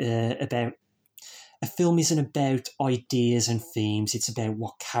said about a film isn't about ideas and themes, it's about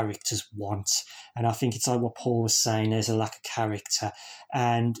what characters want. And I think it's like what Paul was saying, there's a lack of character.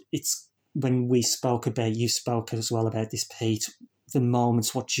 And it's when you spoke as well about this, Pete, the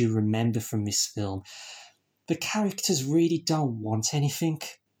moments, what you remember from this film. The characters really don't want anything,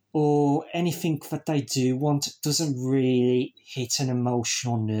 or anything that they do want doesn't really hit an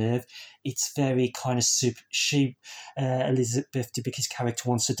emotional nerve. It's very kind of Elizabeth Debicki's character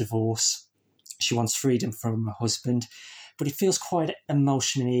wants a divorce. She wants freedom from her husband, but it feels quite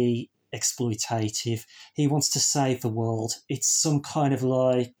emotionally exploitative. He wants to save the world. It's some kind of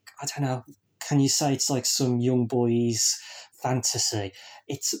like, I don't know, can you say it's like some young boy's fantasy?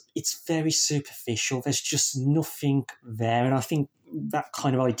 It's very superficial. There's just nothing there. And I think that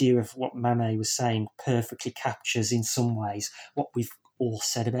kind of idea of what Mamet was saying perfectly captures in some ways what we've all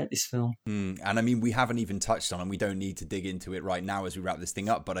said about this film. And I mean, we haven't even touched on, and we don't need to dig into it right now as we wrap this thing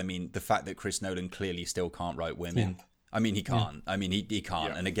up, but I mean, the fact that Chris Nolan clearly still can't write women. Yeah. I mean, he can't. Yeah. I mean, he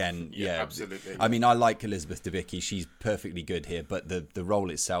can't. Yeah. And again, absolutely. I mean, I like Elizabeth Debicki. She's perfectly good here, but the role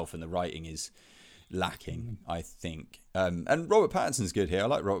itself and the writing is lacking, I think. And Robert Pattinson's good here. I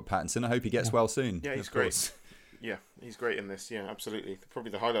like Robert Pattinson. I hope he gets well soon. Yeah, he's great. Yeah, he's great in this. Yeah, absolutely. Probably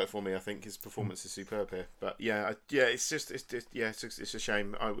the highlight for me, I think, his performance is superb here. But it's a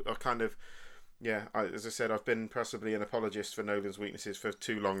shame. I kind of, as I said, I've been possibly an apologist for Nolan's weaknesses for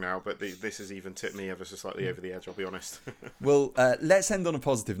too long now, but this has even tipped me ever so slightly over the edge, I'll be honest. Well, let's end on a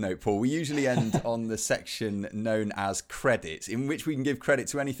positive note, Paul. We usually end on the section known as credits, in which we can give credit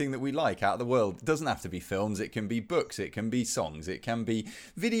to anything that we like out of the world. It doesn't have to be films, it can be books, it can be songs, it can be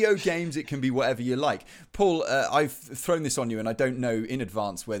video games, it can be whatever you like. Paul, I've thrown this on you, and I don't know in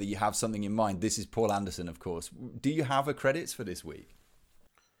advance whether you have something in mind. This is Paul Anderson, of course. Do you have a credits for this week?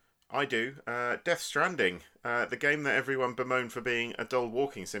 I do. Death Stranding, the game that everyone bemoaned for being a dull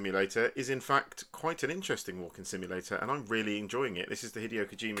walking simulator, is in fact quite an interesting walking simulator, and I'm really enjoying it. This is the Hideo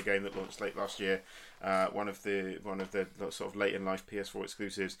Kojima game that launched late last year, one of the sort of late in life PS4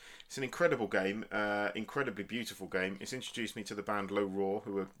 exclusives. It's an incredible game, incredibly beautiful game. It's introduced me to the band Low Roar,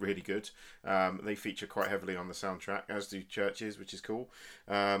 who are really good. They feature quite heavily on the soundtrack, as do Churches, which is cool.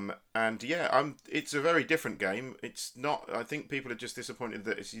 It's a very different game. It's not. I think people are just disappointed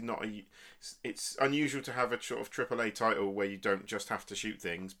that it's not. It's unusual to have a sort of AAA title where you don't just have to shoot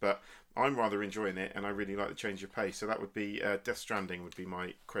things, but I'm rather enjoying it, and I really like the change of pace. So that would be Death Stranding would be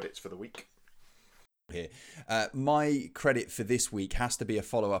my credits for the week. Here. My credit for this week has to be a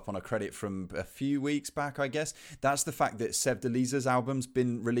follow-up on a credit from a few weeks back, I guess. That's the fact that Sev Deliza's album's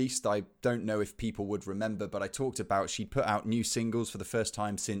been released. I don't know if people would remember, but I talked about she'd put out new singles for the first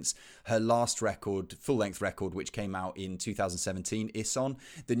time since her last record, full-length record, which came out in 2017, Isson.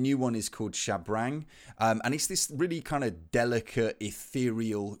 The new one is called Shabrang, and it's this really kind of delicate,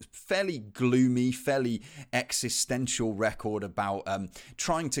 ethereal, fairly gloomy, fairly existential record about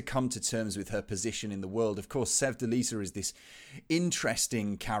trying to come to terms with her position in the world. Of course, Sev Deliza is this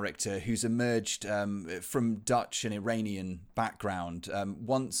interesting character who's emerged from Dutch and Iranian background,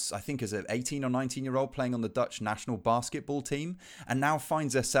 once I think as an 18 or 19-year-old playing on the Dutch national basketball team, and now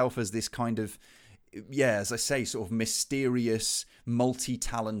finds herself as this kind of, as I say, sort of mysterious,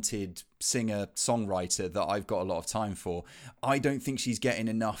 multi-talented singer-songwriter that I've got a lot of time for. I don't think she's getting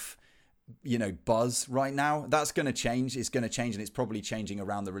enough buzz right now. That's going to change. It's going to change, and it's probably changing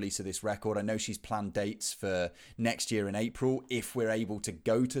around the release of this record. I know she's planned dates for next year in April. If we're able to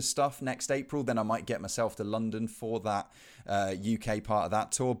go to stuff next April, then I might get myself to London for that UK part of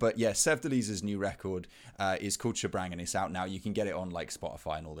that tour. But yeah, Sev Deliza's new record is called Shabrang, and it's out now. You can get it on like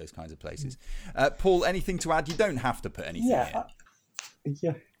Spotify and all those kinds of places. Paul, anything to add? You don't have to put anything in.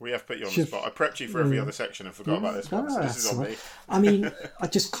 Yeah. We have put you on the spot. I prepped you for every other section and forgot about this one, so this is on me. I mean, I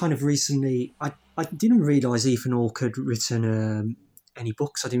just kind of recently, I didn't realise Ethan Hawke had written any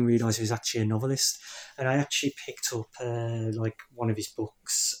books. I didn't realise he was actually a novelist. And I actually picked up one of his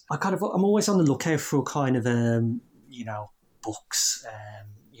books. I'm always on the lookout for kind of, books,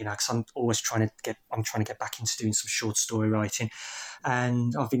 because I'm always trying to get back into doing some short story writing.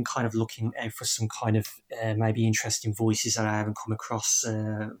 And I've been kind of looking out for some kind of maybe interesting voices that I haven't come across,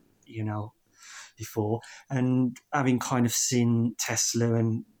 before. And having kind of seen Tesla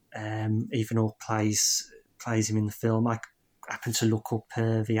and Ethan Hawke plays him in the film, I happened to look up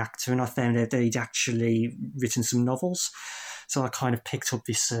the actor, and I found out that he'd actually written some novels. So I kind of picked up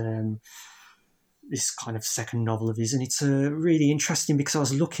this kind of second novel of his, and it's really interesting because I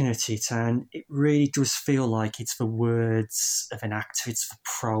was looking at it, and it really does feel like it's the words of an actor, it's the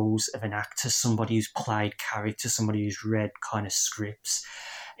prose of an actor, somebody who's played character, somebody who's read kind of scripts.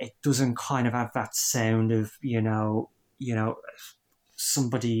 It doesn't kind of have that sound of,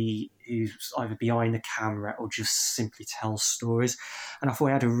 somebody who's either behind the camera or just simply tells stories. And I thought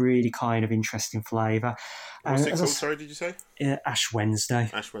it had a really kind of interesting flavour. What's it called? Sorry, did you say? Ash Wednesday.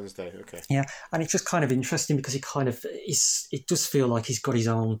 Ash Wednesday, okay. Yeah, and it's just kind of interesting because it does feel like he's got his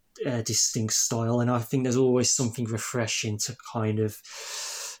own distinct style, and I think there's always something refreshing to kind of,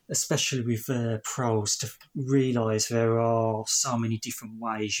 especially with prose, to realise there are so many different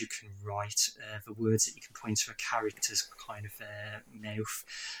ways you can write the words that you can put into a character's kind of mouth,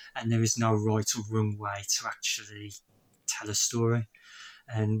 and there is no right or wrong way to actually tell a story.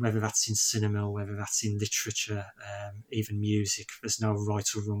 And whether that's in cinema, or whether that's in literature, even music, there's no right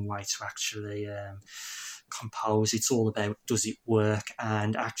or wrong way to actually compose. It's all about, does it work,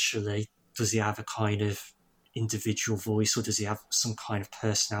 and actually does he have a kind of individual voice, or does he have some kind of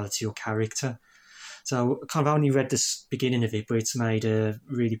personality or character? So I kind of only read this beginning of it, but it's made a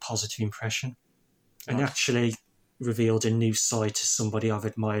really positive impression, and actually revealed a new side to somebody I've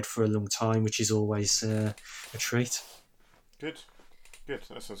admired for a long time, which is always a treat. Good,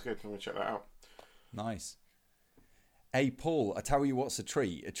 that sounds good. I'm going to check that out. Nice. Hey, Paul, I tell you what's a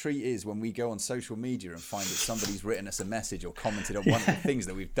treat. A treat is when we go on social media and find that somebody's written us a message or commented on one of the things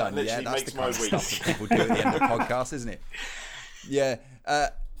that we've done. Yeah, that's the kind of stuff that people do at the end of the podcast, isn't it? Yeah.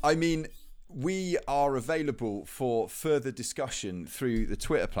 I mean, we are available for further discussion through the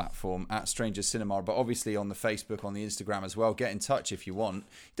Twitter platform at Strangers Cinema, but obviously on the Facebook, on the Instagram as well. Get in touch if you want.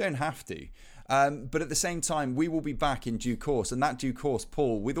 You don't have to. But at the same time, we will be back in due course. And that due course,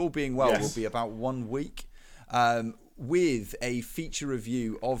 Paul, with all being well, will be about 1 week. With a feature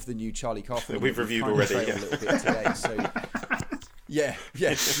review of the new Charlie Kaufman. We've reviewed already, a little bit today, so yeah,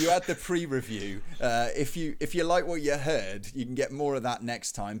 you had the pre-review. If you like what you heard, you can get more of that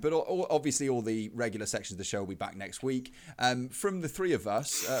next time. But obviously, all the regular sections of the show will be back next week. From the three of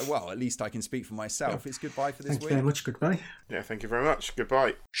us, well, at least I can speak for myself. It's goodbye for this week. Thank you very much. Goodbye. Yeah, thank you very much.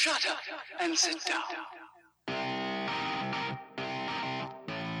 Goodbye. Shut up and sit down.